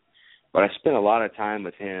then. But I spent a lot of time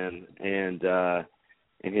with him and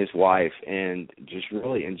his wife, and just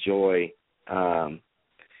really enjoy,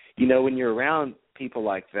 when you're around people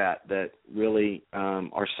like that really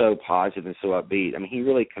are so positive and so upbeat. I mean, he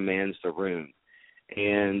really commands the room.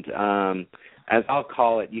 And as I'll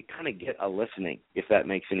call it, you kind of get a listening, if that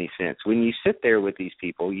makes any sense. When you sit there with these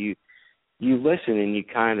people, you listen and you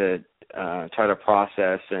kind of try to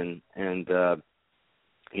process and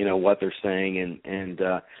what they're saying.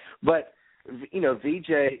 But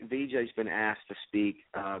VJ's been asked to speak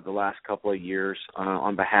the last couple of years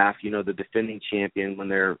on behalf, the defending champion, when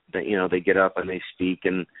they get up and they speak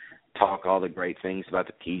and talk all the great things about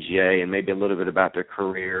the PGA and maybe a little bit about their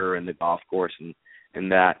career and the golf course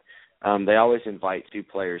and that. They always invite two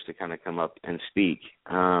players to kind of come up and speak.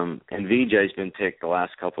 And VJ's been picked the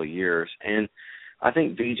last couple of years. And I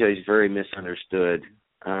think VJ's very misunderstood.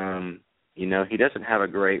 He doesn't have a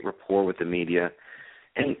great rapport with the media.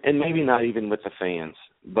 And maybe not even with the fans,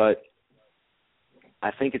 but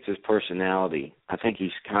I think it's his personality. I think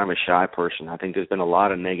he's kind of a shy person. I think there's been a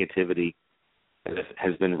lot of negativity that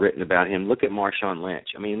has been written about him. Look at Marshawn Lynch.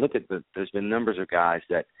 I mean, there's been numbers of guys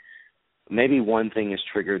that maybe one thing has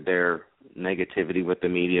triggered their negativity with the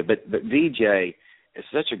media, but VJ is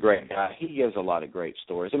such a great guy. He gives a lot of great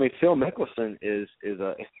stories. I mean, Phil Mickelson is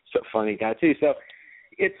a funny guy too. So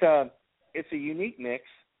it's a unique mix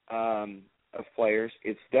of players.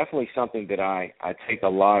 It's definitely something that I take a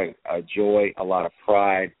lot of joy, a lot of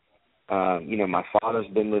pride. My father's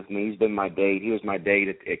been with me. He's been my date. He was my date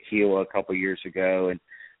at Kiowa a couple of years ago, and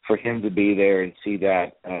for him to be there and see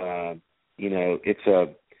that,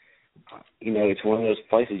 it's one of those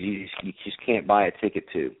places you just can't buy a ticket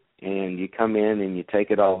to, and you come in and you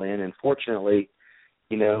take it all in. And fortunately,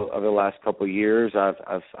 over the last couple of years, I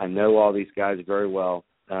know all these guys very well.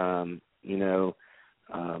 I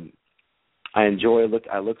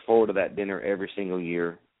look forward to that dinner every single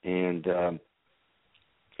year, and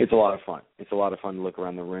it's a lot of fun. It's a lot of fun to look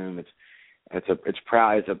around the room. It's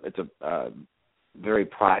very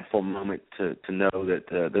prideful moment to know that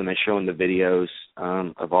then they're showing the videos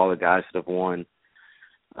of all the guys that have won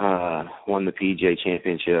the PGA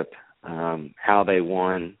Championship, how they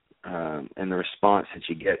won, and the response that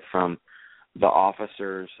you get from the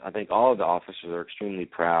officers. I think all of the officers are extremely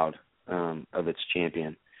proud of its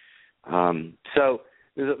champion. So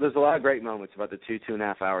there's a lot of great moments about the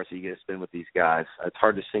 2.5 hours that you get to spend with these guys. It's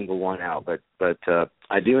hard to single one out, but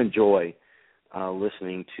I do enjoy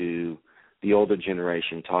listening to the older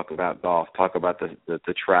generation talk about golf, talk about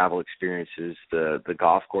the travel experiences, the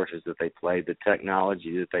golf courses that they played, the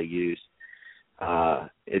technology that they used.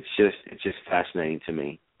 It's just fascinating to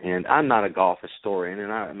me. And I'm not a golf historian,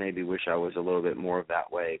 and I maybe wish I was a little bit more of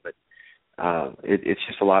that way, but it's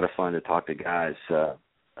just a lot of fun to talk to guys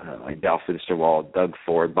like Dal Finsterwald, Doug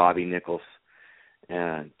Ford, Bobby Nichols,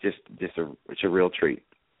 and it's a real treat.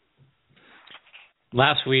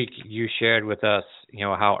 Last week, you shared with us,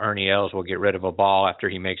 how Ernie Els will get rid of a ball after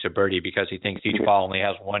he makes a birdie because he thinks each ball only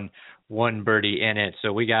has one birdie in it.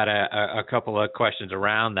 So we got a couple of questions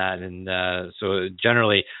around that. And so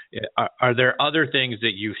generally, are there other things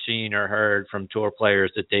that you've seen or heard from tour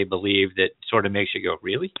players that they believe that sort of makes you go,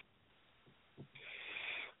 really?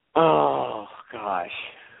 Oh, gosh.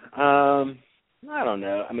 I don't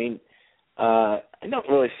know. I mean, I don't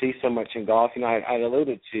really see so much in golf. I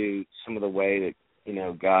alluded to some of the way that,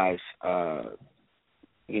 guys,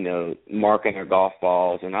 marking their golf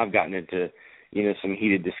balls, and I've gotten into, some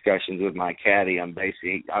heated discussions with my caddy. I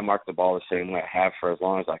mark the ball the same way I have for as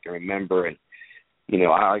long as I can remember, and, I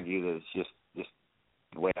argue that it's just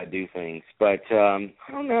the way I do things. But I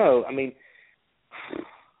don't know. I mean,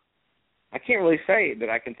 I can't really say that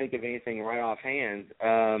I can think of anything right offhand.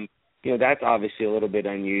 That's obviously a little bit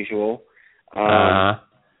unusual. As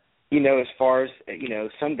far as,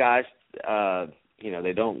 some guys,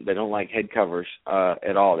 they don't like head covers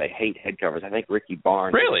at all. They hate head covers. I think Ricky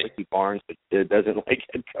Barnes. Really? Ricky Barnes doesn't like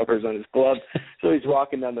head covers on his club, so he's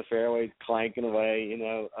walking down the fairway clanking away.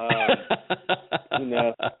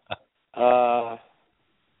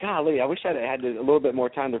 Golly, I wish I'd had a little bit more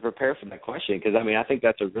time to prepare for that question because I think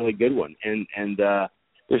that's a really good one, and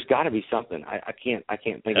there's got to be something. I can't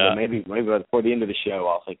think of it. Maybe before the end of the show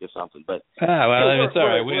I'll think of something. But it's all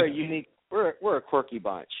right. We're a unique. We're a quirky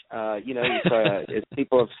bunch. As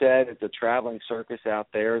people have said, it's a traveling circus out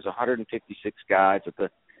there. There's 156 guys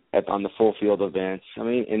on the full field events.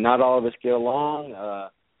 And not all of us get along.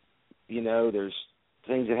 There's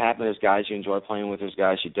things that happen. There's guys you enjoy playing with. There's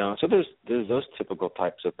guys you don't. So there's those typical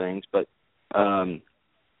types of things. But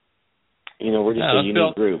we're just a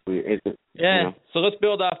unique group. So let's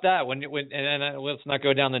build off that. Let's not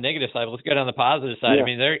go down the negative side. Let's go down the positive side.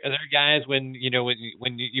 Yeah. There are guys when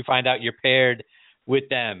you find out you're paired with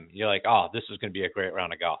them, you're like, oh, this is going to be a great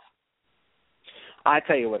round of golf. I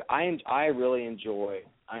tell you what, I really enjoy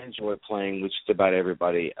playing with just about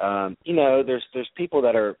everybody. There's people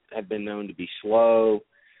that have been known to be slow,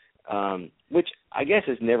 which I guess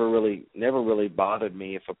has never really bothered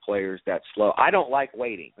me if a player's that slow. I don't like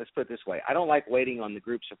waiting. Let's put it this way. I don't like waiting on the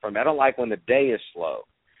groups in front of me. I don't like when the day is slow.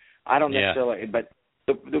 I don't necessarily, but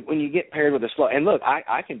when you get paired with a slow, and look,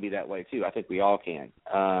 I can be that way too. I think we all can.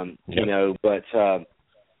 But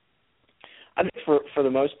I think for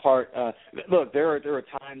the most part, look, there are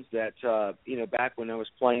times that back when I was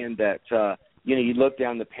playing that you look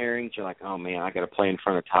down the pairings, you're like, oh man, I got to play in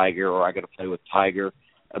front of Tiger, or I got to play with Tiger,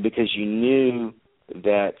 because you knew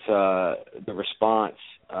that the response,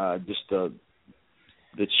 just the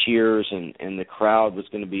cheers and the crowd was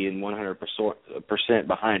going to be in 100%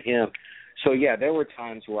 behind him. So yeah, there were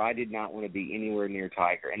times where I did not want to be anywhere near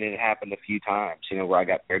Tiger, and it happened a few times, where I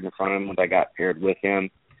got paired in front of him, when I got paired with him.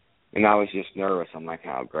 And I was just nervous. I'm like,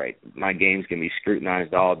 oh, great. My game's going to be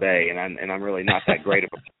scrutinized all day, and I'm really not that great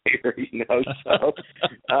of a player, So,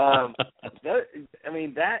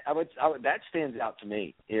 that stands out to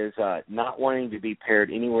me, is not wanting to be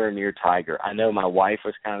paired anywhere near Tiger. I know my wife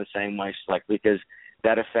was kind of the same way, because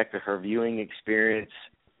that affected her viewing experience,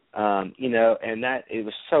 and that it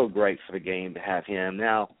was so great for the game to have him.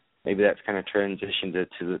 Now, maybe that's kind of transitioned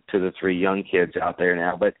to the three young kids out there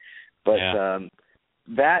now, but. Yeah.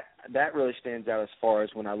 That really stands out as far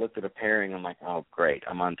as when I looked at a pairing, I'm like, oh, great,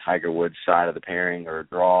 I'm on Tiger Woods' side of the pairing or a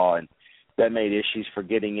draw, and that made issues for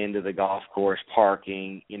getting into the golf course,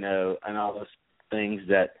 parking, and all those things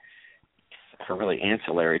that are really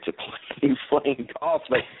ancillary to playing golf,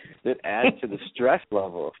 but that add to the stress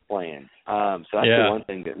level of playing. So that's the one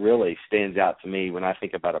thing that really stands out to me when I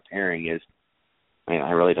think about a pairing is, man,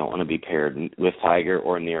 I really don't want to be paired with Tiger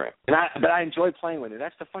or near him. But I enjoy playing with him.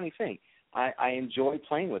 That's the funny thing. I enjoy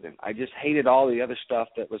playing with him. I just hated all the other stuff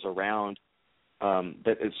that was around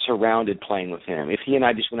that is surrounded playing with him. If he and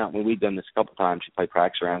I just went out, when we'd done this a couple times, we played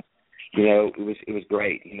practice rounds, it was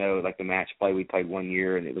great. Like the match play we played one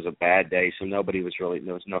year, and it was a bad day, so there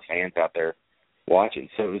was no fans out there watching.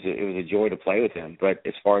 So it was a joy to play with him. But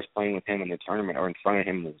as far as playing with him in the tournament or in front of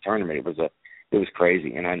him in the tournament, it was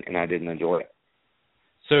crazy, and I didn't enjoy it.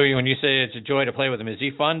 So when you say it's a joy to play with him, is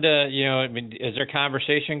he fun to, is there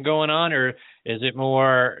conversation going on, or is it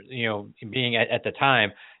more, being at the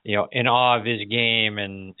time, in awe of his game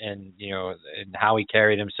and and how he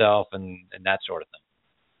carried himself and that sort of thing?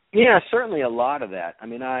 Yeah, certainly a lot of that. I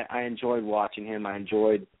mean, I enjoyed watching him. I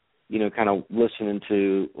enjoyed, kind of listening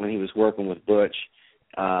to when he was working with Butch,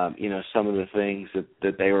 some of the things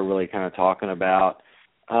that they were really kind of talking about.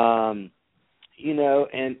 And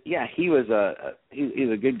yeah, he's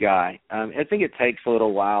a good guy. I think it takes a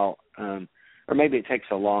little while, or maybe it takes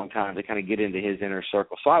a long time to kind of get into his inner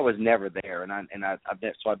circle. So I was never there,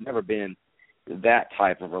 so I've never been that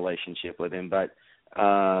type of relationship with him. But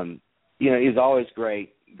he's always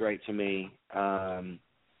great to me.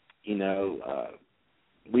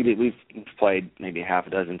 We've played maybe half a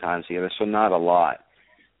dozen times together, so not a lot.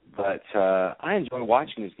 But I enjoy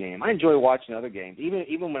watching his game. I enjoy watching other games,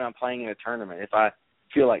 even when I'm playing in a tournament. If I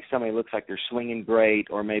feel like somebody looks like they're swinging great,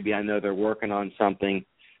 or maybe I know they're working on something,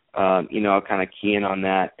 I'll kind of key in on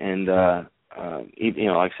that. And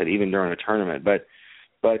like I said, even during a tournament. But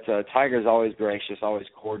Tiger's always gracious, always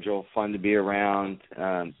cordial, fun to be around.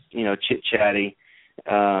 Chit-chatty.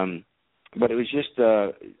 But it was just,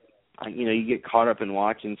 you get caught up in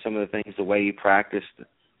watching some of the things, the way he practiced,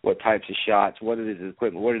 what types of shots, what is his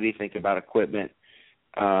equipment, what did he think about equipment,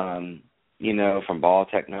 from ball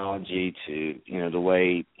technology to, the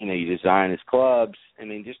way, you design his clubs. I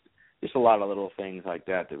mean, just a lot of little things like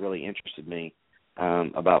that really interested me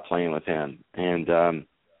about playing with him. And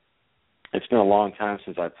it's been a long time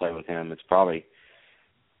since I played with him. It's probably,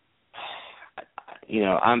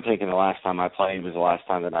 I'm thinking the last time I played was the last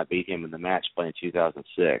time that I beat him in the match play in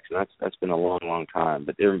 2006. And that's been a long, long time.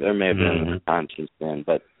 But there may have been a time since then.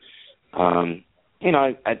 But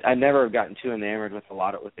I never have gotten too enamored with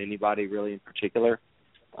anybody really in particular.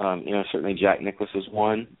 Certainly Jack Nicklaus was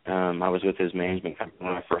one. I was with his management company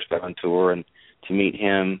when I first got on tour, and to meet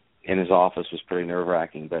him in his office was pretty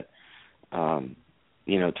nerve-wracking. But,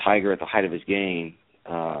 Tiger at the height of his game,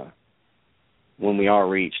 when we all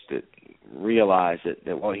realized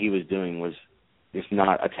that what he was doing was just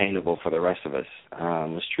not attainable for the rest of us,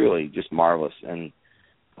 was truly just marvelous and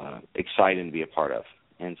exciting to be a part of.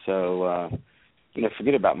 And so,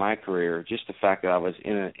 forget about my career, just the fact that I was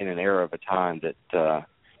in an era of a time that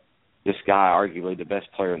this guy, arguably the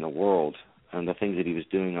best player in the world, and the things that he was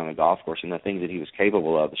doing on the golf course and the things that he was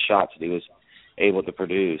capable of, the shots that he was able to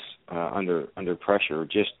produce under pressure,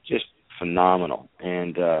 just phenomenal.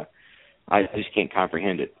 And I just can't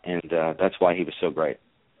comprehend it. And that's why he was so great.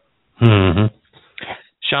 Mm-hmm.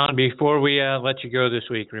 Shaun, before we let you go this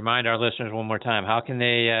week, remind our listeners one more time, how can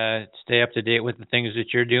they stay up to date with the things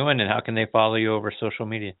that you're doing, and how can they follow you over social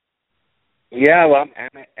media? Yeah, well,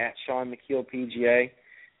 I'm at Shaun Micheel PGA,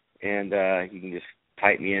 and you can just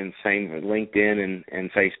type me in, same LinkedIn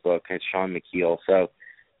and Facebook. It's Shaun Micheel. So,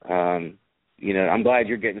 I'm glad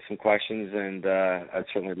you're getting some questions, and I'd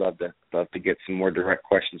certainly love to get some more direct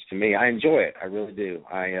questions to me. I enjoy it. I really do.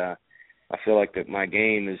 I feel like that my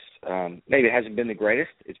game is maybe it hasn't been the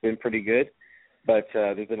greatest. It's been pretty good, but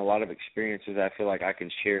there's been a lot of experiences I feel like I can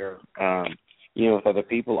share, with other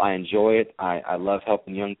people. I enjoy it. I love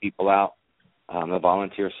helping young people out. I'm a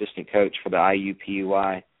volunteer assistant coach for the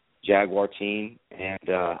IUPUI Jaguar team, and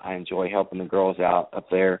I enjoy helping the girls out up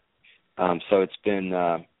there. So it's been,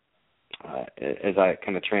 as I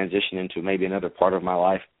kind of transition into maybe another part of my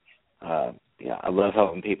life, I love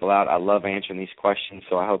helping people out. I love answering these questions,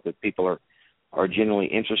 so I hope that people are genuinely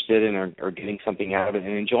interested and are getting something out of it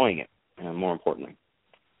and enjoying it, more importantly.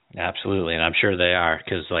 Absolutely, and I'm sure they are,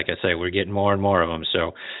 because, like I say, we're getting more and more of them,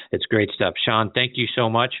 so it's great stuff. Shaun, thank you so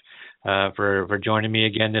much for joining me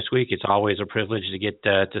again this week. It's always a privilege to get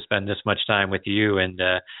to spend this much time with you and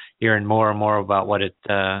hearing more and more about what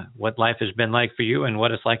life has been like for you and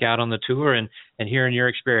what it's like out on the tour and hearing your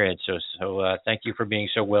experience. So thank you for being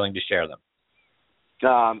so willing to share them.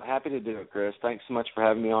 I'm happy to do it, Chris. Thanks so much for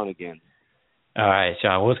having me on again. All right,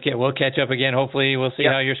 Shaun. We'll catch up again. Hopefully, we'll see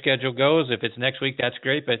how your schedule goes. If it's next week, that's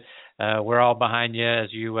great. But we're all behind you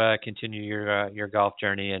as you continue your golf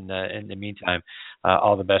journey. And in the meantime,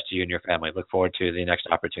 all the best to you and your family. Look forward to the next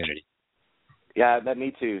opportunity. Yeah,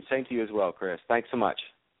 me too. Same to you as well, Chris. Thanks so much.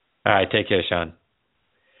 All right, take care, Shaun.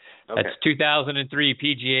 Okay. That's 2003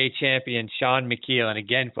 PGA champion Shaun Micheel. And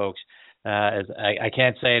again, folks, as I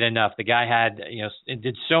can't say it enough. The guy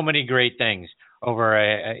did so many great things over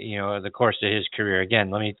the course of his career. Again,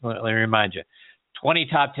 let me remind you, 20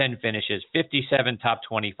 top 10 finishes, 57 top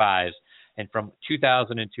 25s, and from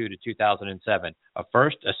 2002 to 2007, a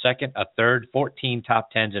first, a second, a third, 14 top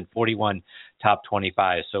 10s, and 41 top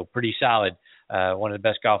 25s. So pretty solid. One of the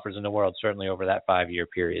best golfers in the world, certainly over that 5-year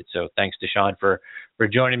period. So thanks to Shaun for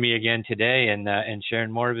joining me again today and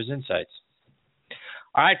sharing more of his insights.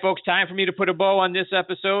 All right, folks, time for me to put a bow on this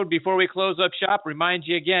episode. Before we close up shop, remind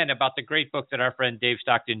you again about the great book that our friend Dave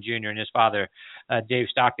Stockton Jr. and his father, Dave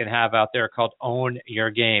Stockton, have out there called Own Your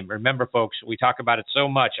Game. Remember, folks, we talk about it so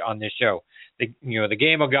much on this show. The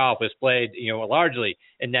game of golf is played, largely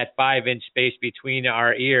in that 5-inch space between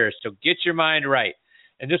our ears. So get your mind right.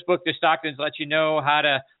 In this book, the Stocktons let you know how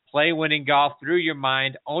to play winning golf through your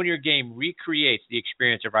mind. Own Your Game recreates the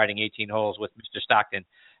experience of riding 18 holes with Mr. Stockton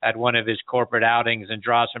at one of his corporate outings and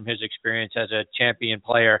draws from his experience as a champion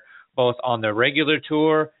player, both on the regular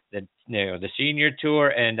tour, the senior tour,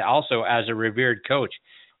 and also as a revered coach.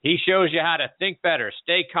 He shows you how to think better,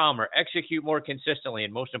 stay calmer, execute more consistently,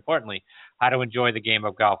 and most importantly, how to enjoy the game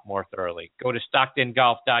of golf more thoroughly. Go to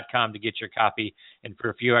StocktonGolf.com to get your copy, and for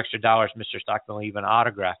a few extra dollars, Mr. Stockton will even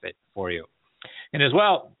autograph it for you. And as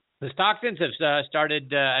well, the Stocktons have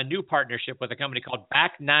started a new partnership with a company called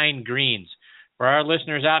Back Nine Greens. For our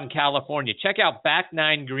listeners out in California, check out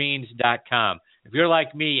back9greens.com. If you're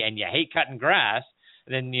like me and you hate cutting grass,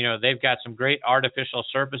 then, they've got some great artificial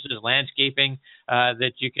surfaces, landscaping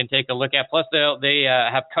that you can take a look at. Plus, they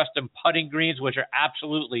have custom putting greens, which are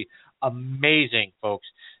absolutely amazing, folks.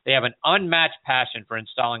 They have an unmatched passion for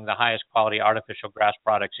installing the highest quality artificial grass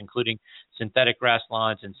products, including synthetic grass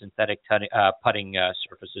lawns and synthetic putting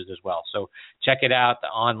surfaces as well. So check it out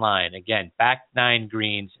online. Again,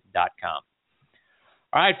 back9greens.com.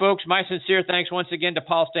 All right, folks, my sincere thanks once again to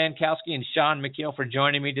Paul Stankowski and Shaun Micheel for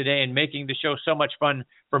joining me today and making the show so much fun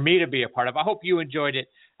for me to be a part of. I hope you enjoyed it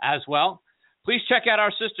as well. Please check out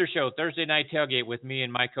our sister show, Thursday Night Tailgate, with me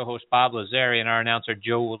and my co-host Bob Lazari and our announcer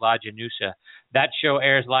Joe Lajanusa. That show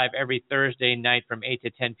airs live every Thursday night from 8 to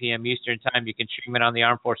 10 p.m. Eastern Time. You can stream it on the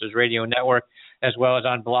Armed Forces Radio Network as well as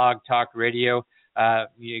on Blog Talk Radio.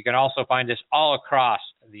 You can also find us all across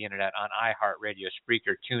the internet on iHeartRadio,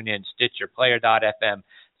 Spreaker, TuneIn, Stitcher, Player.fm,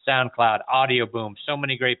 SoundCloud, Audio Boom. So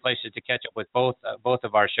many great places to catch up with both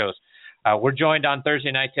of our shows. We're joined on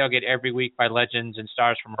Thursday Night Tailgate every week by legends and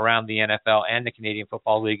stars from around the NFL and the Canadian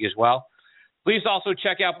Football League as well. Please also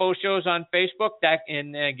check out both shows on Facebook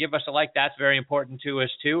and give us a like. That's very important to us,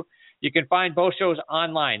 too. You can find both shows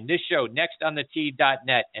online. This show,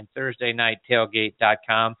 nextonthetee.net and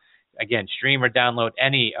ThursdayNightTailgate.com. Again, stream or download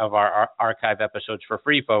any of our archive episodes for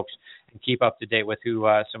free, folks, and keep up to date with who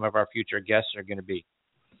some of our future guests are going to be.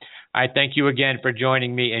 I thank you again for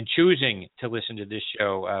joining me and choosing to listen to this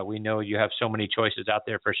show. We know you have so many choices out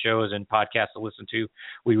there for shows and podcasts to listen to.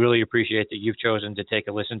 We really appreciate that you've chosen to take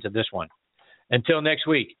a listen to this one. Until next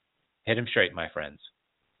week, hit 'em straight, my friends.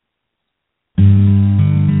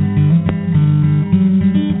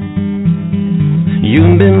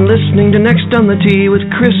 You've been listening to Next on the Tee with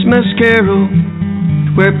Chris Mascaro,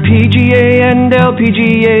 where PGA and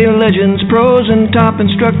LPGA legends, pros and top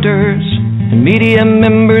instructors, and media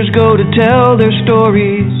members go to tell their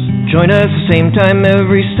stories. Join us the same time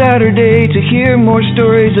every Saturday to hear more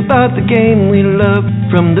stories about the game we love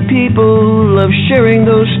from the people who love sharing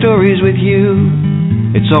those stories with you.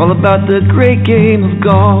 It's all about the great game of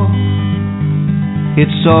golf.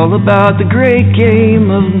 It's all about the great game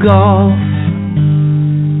of golf.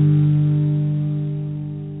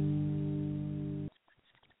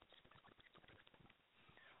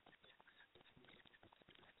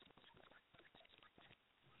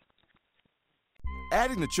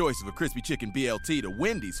 Adding the choice of a crispy chicken BLT to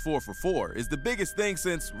Wendy's 4 for $4 is the biggest thing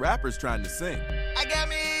since rappers trying to sing. I got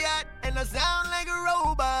me a yacht and I sound like a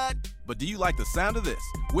robot. But do you like the sound of this?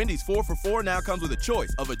 Wendy's 4 for $4 now comes with a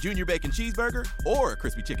choice of a junior bacon cheeseburger or a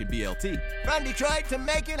crispy chicken BLT. From Detroit to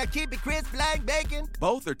Macon, I keep it crisp like bacon.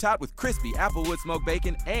 Both are topped with crispy applewood smoked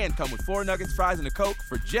bacon and come with 4 nuggets, fries, and a Coke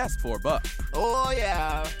for just $4. Oh,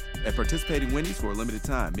 yeah. At participating Wendy's for a limited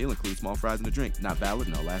time, meal includes small fries and a drink. Not valid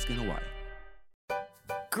in Alaska and Hawaii.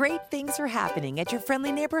 Great things are happening at your friendly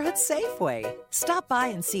neighborhood Safeway. Stop by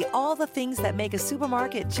and see all the things that make a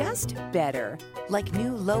supermarket just better. Like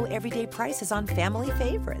new low everyday prices on family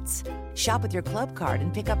favorites. Shop with your club card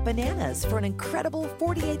and pick up bananas for an incredible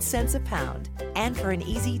 48 cents a pound. And for an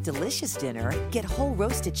easy, delicious dinner, get whole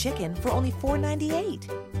roasted chicken for only $4.98.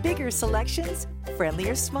 Bigger selections,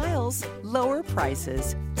 friendlier smiles, lower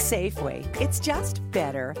prices. Safeway, it's just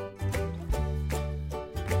better.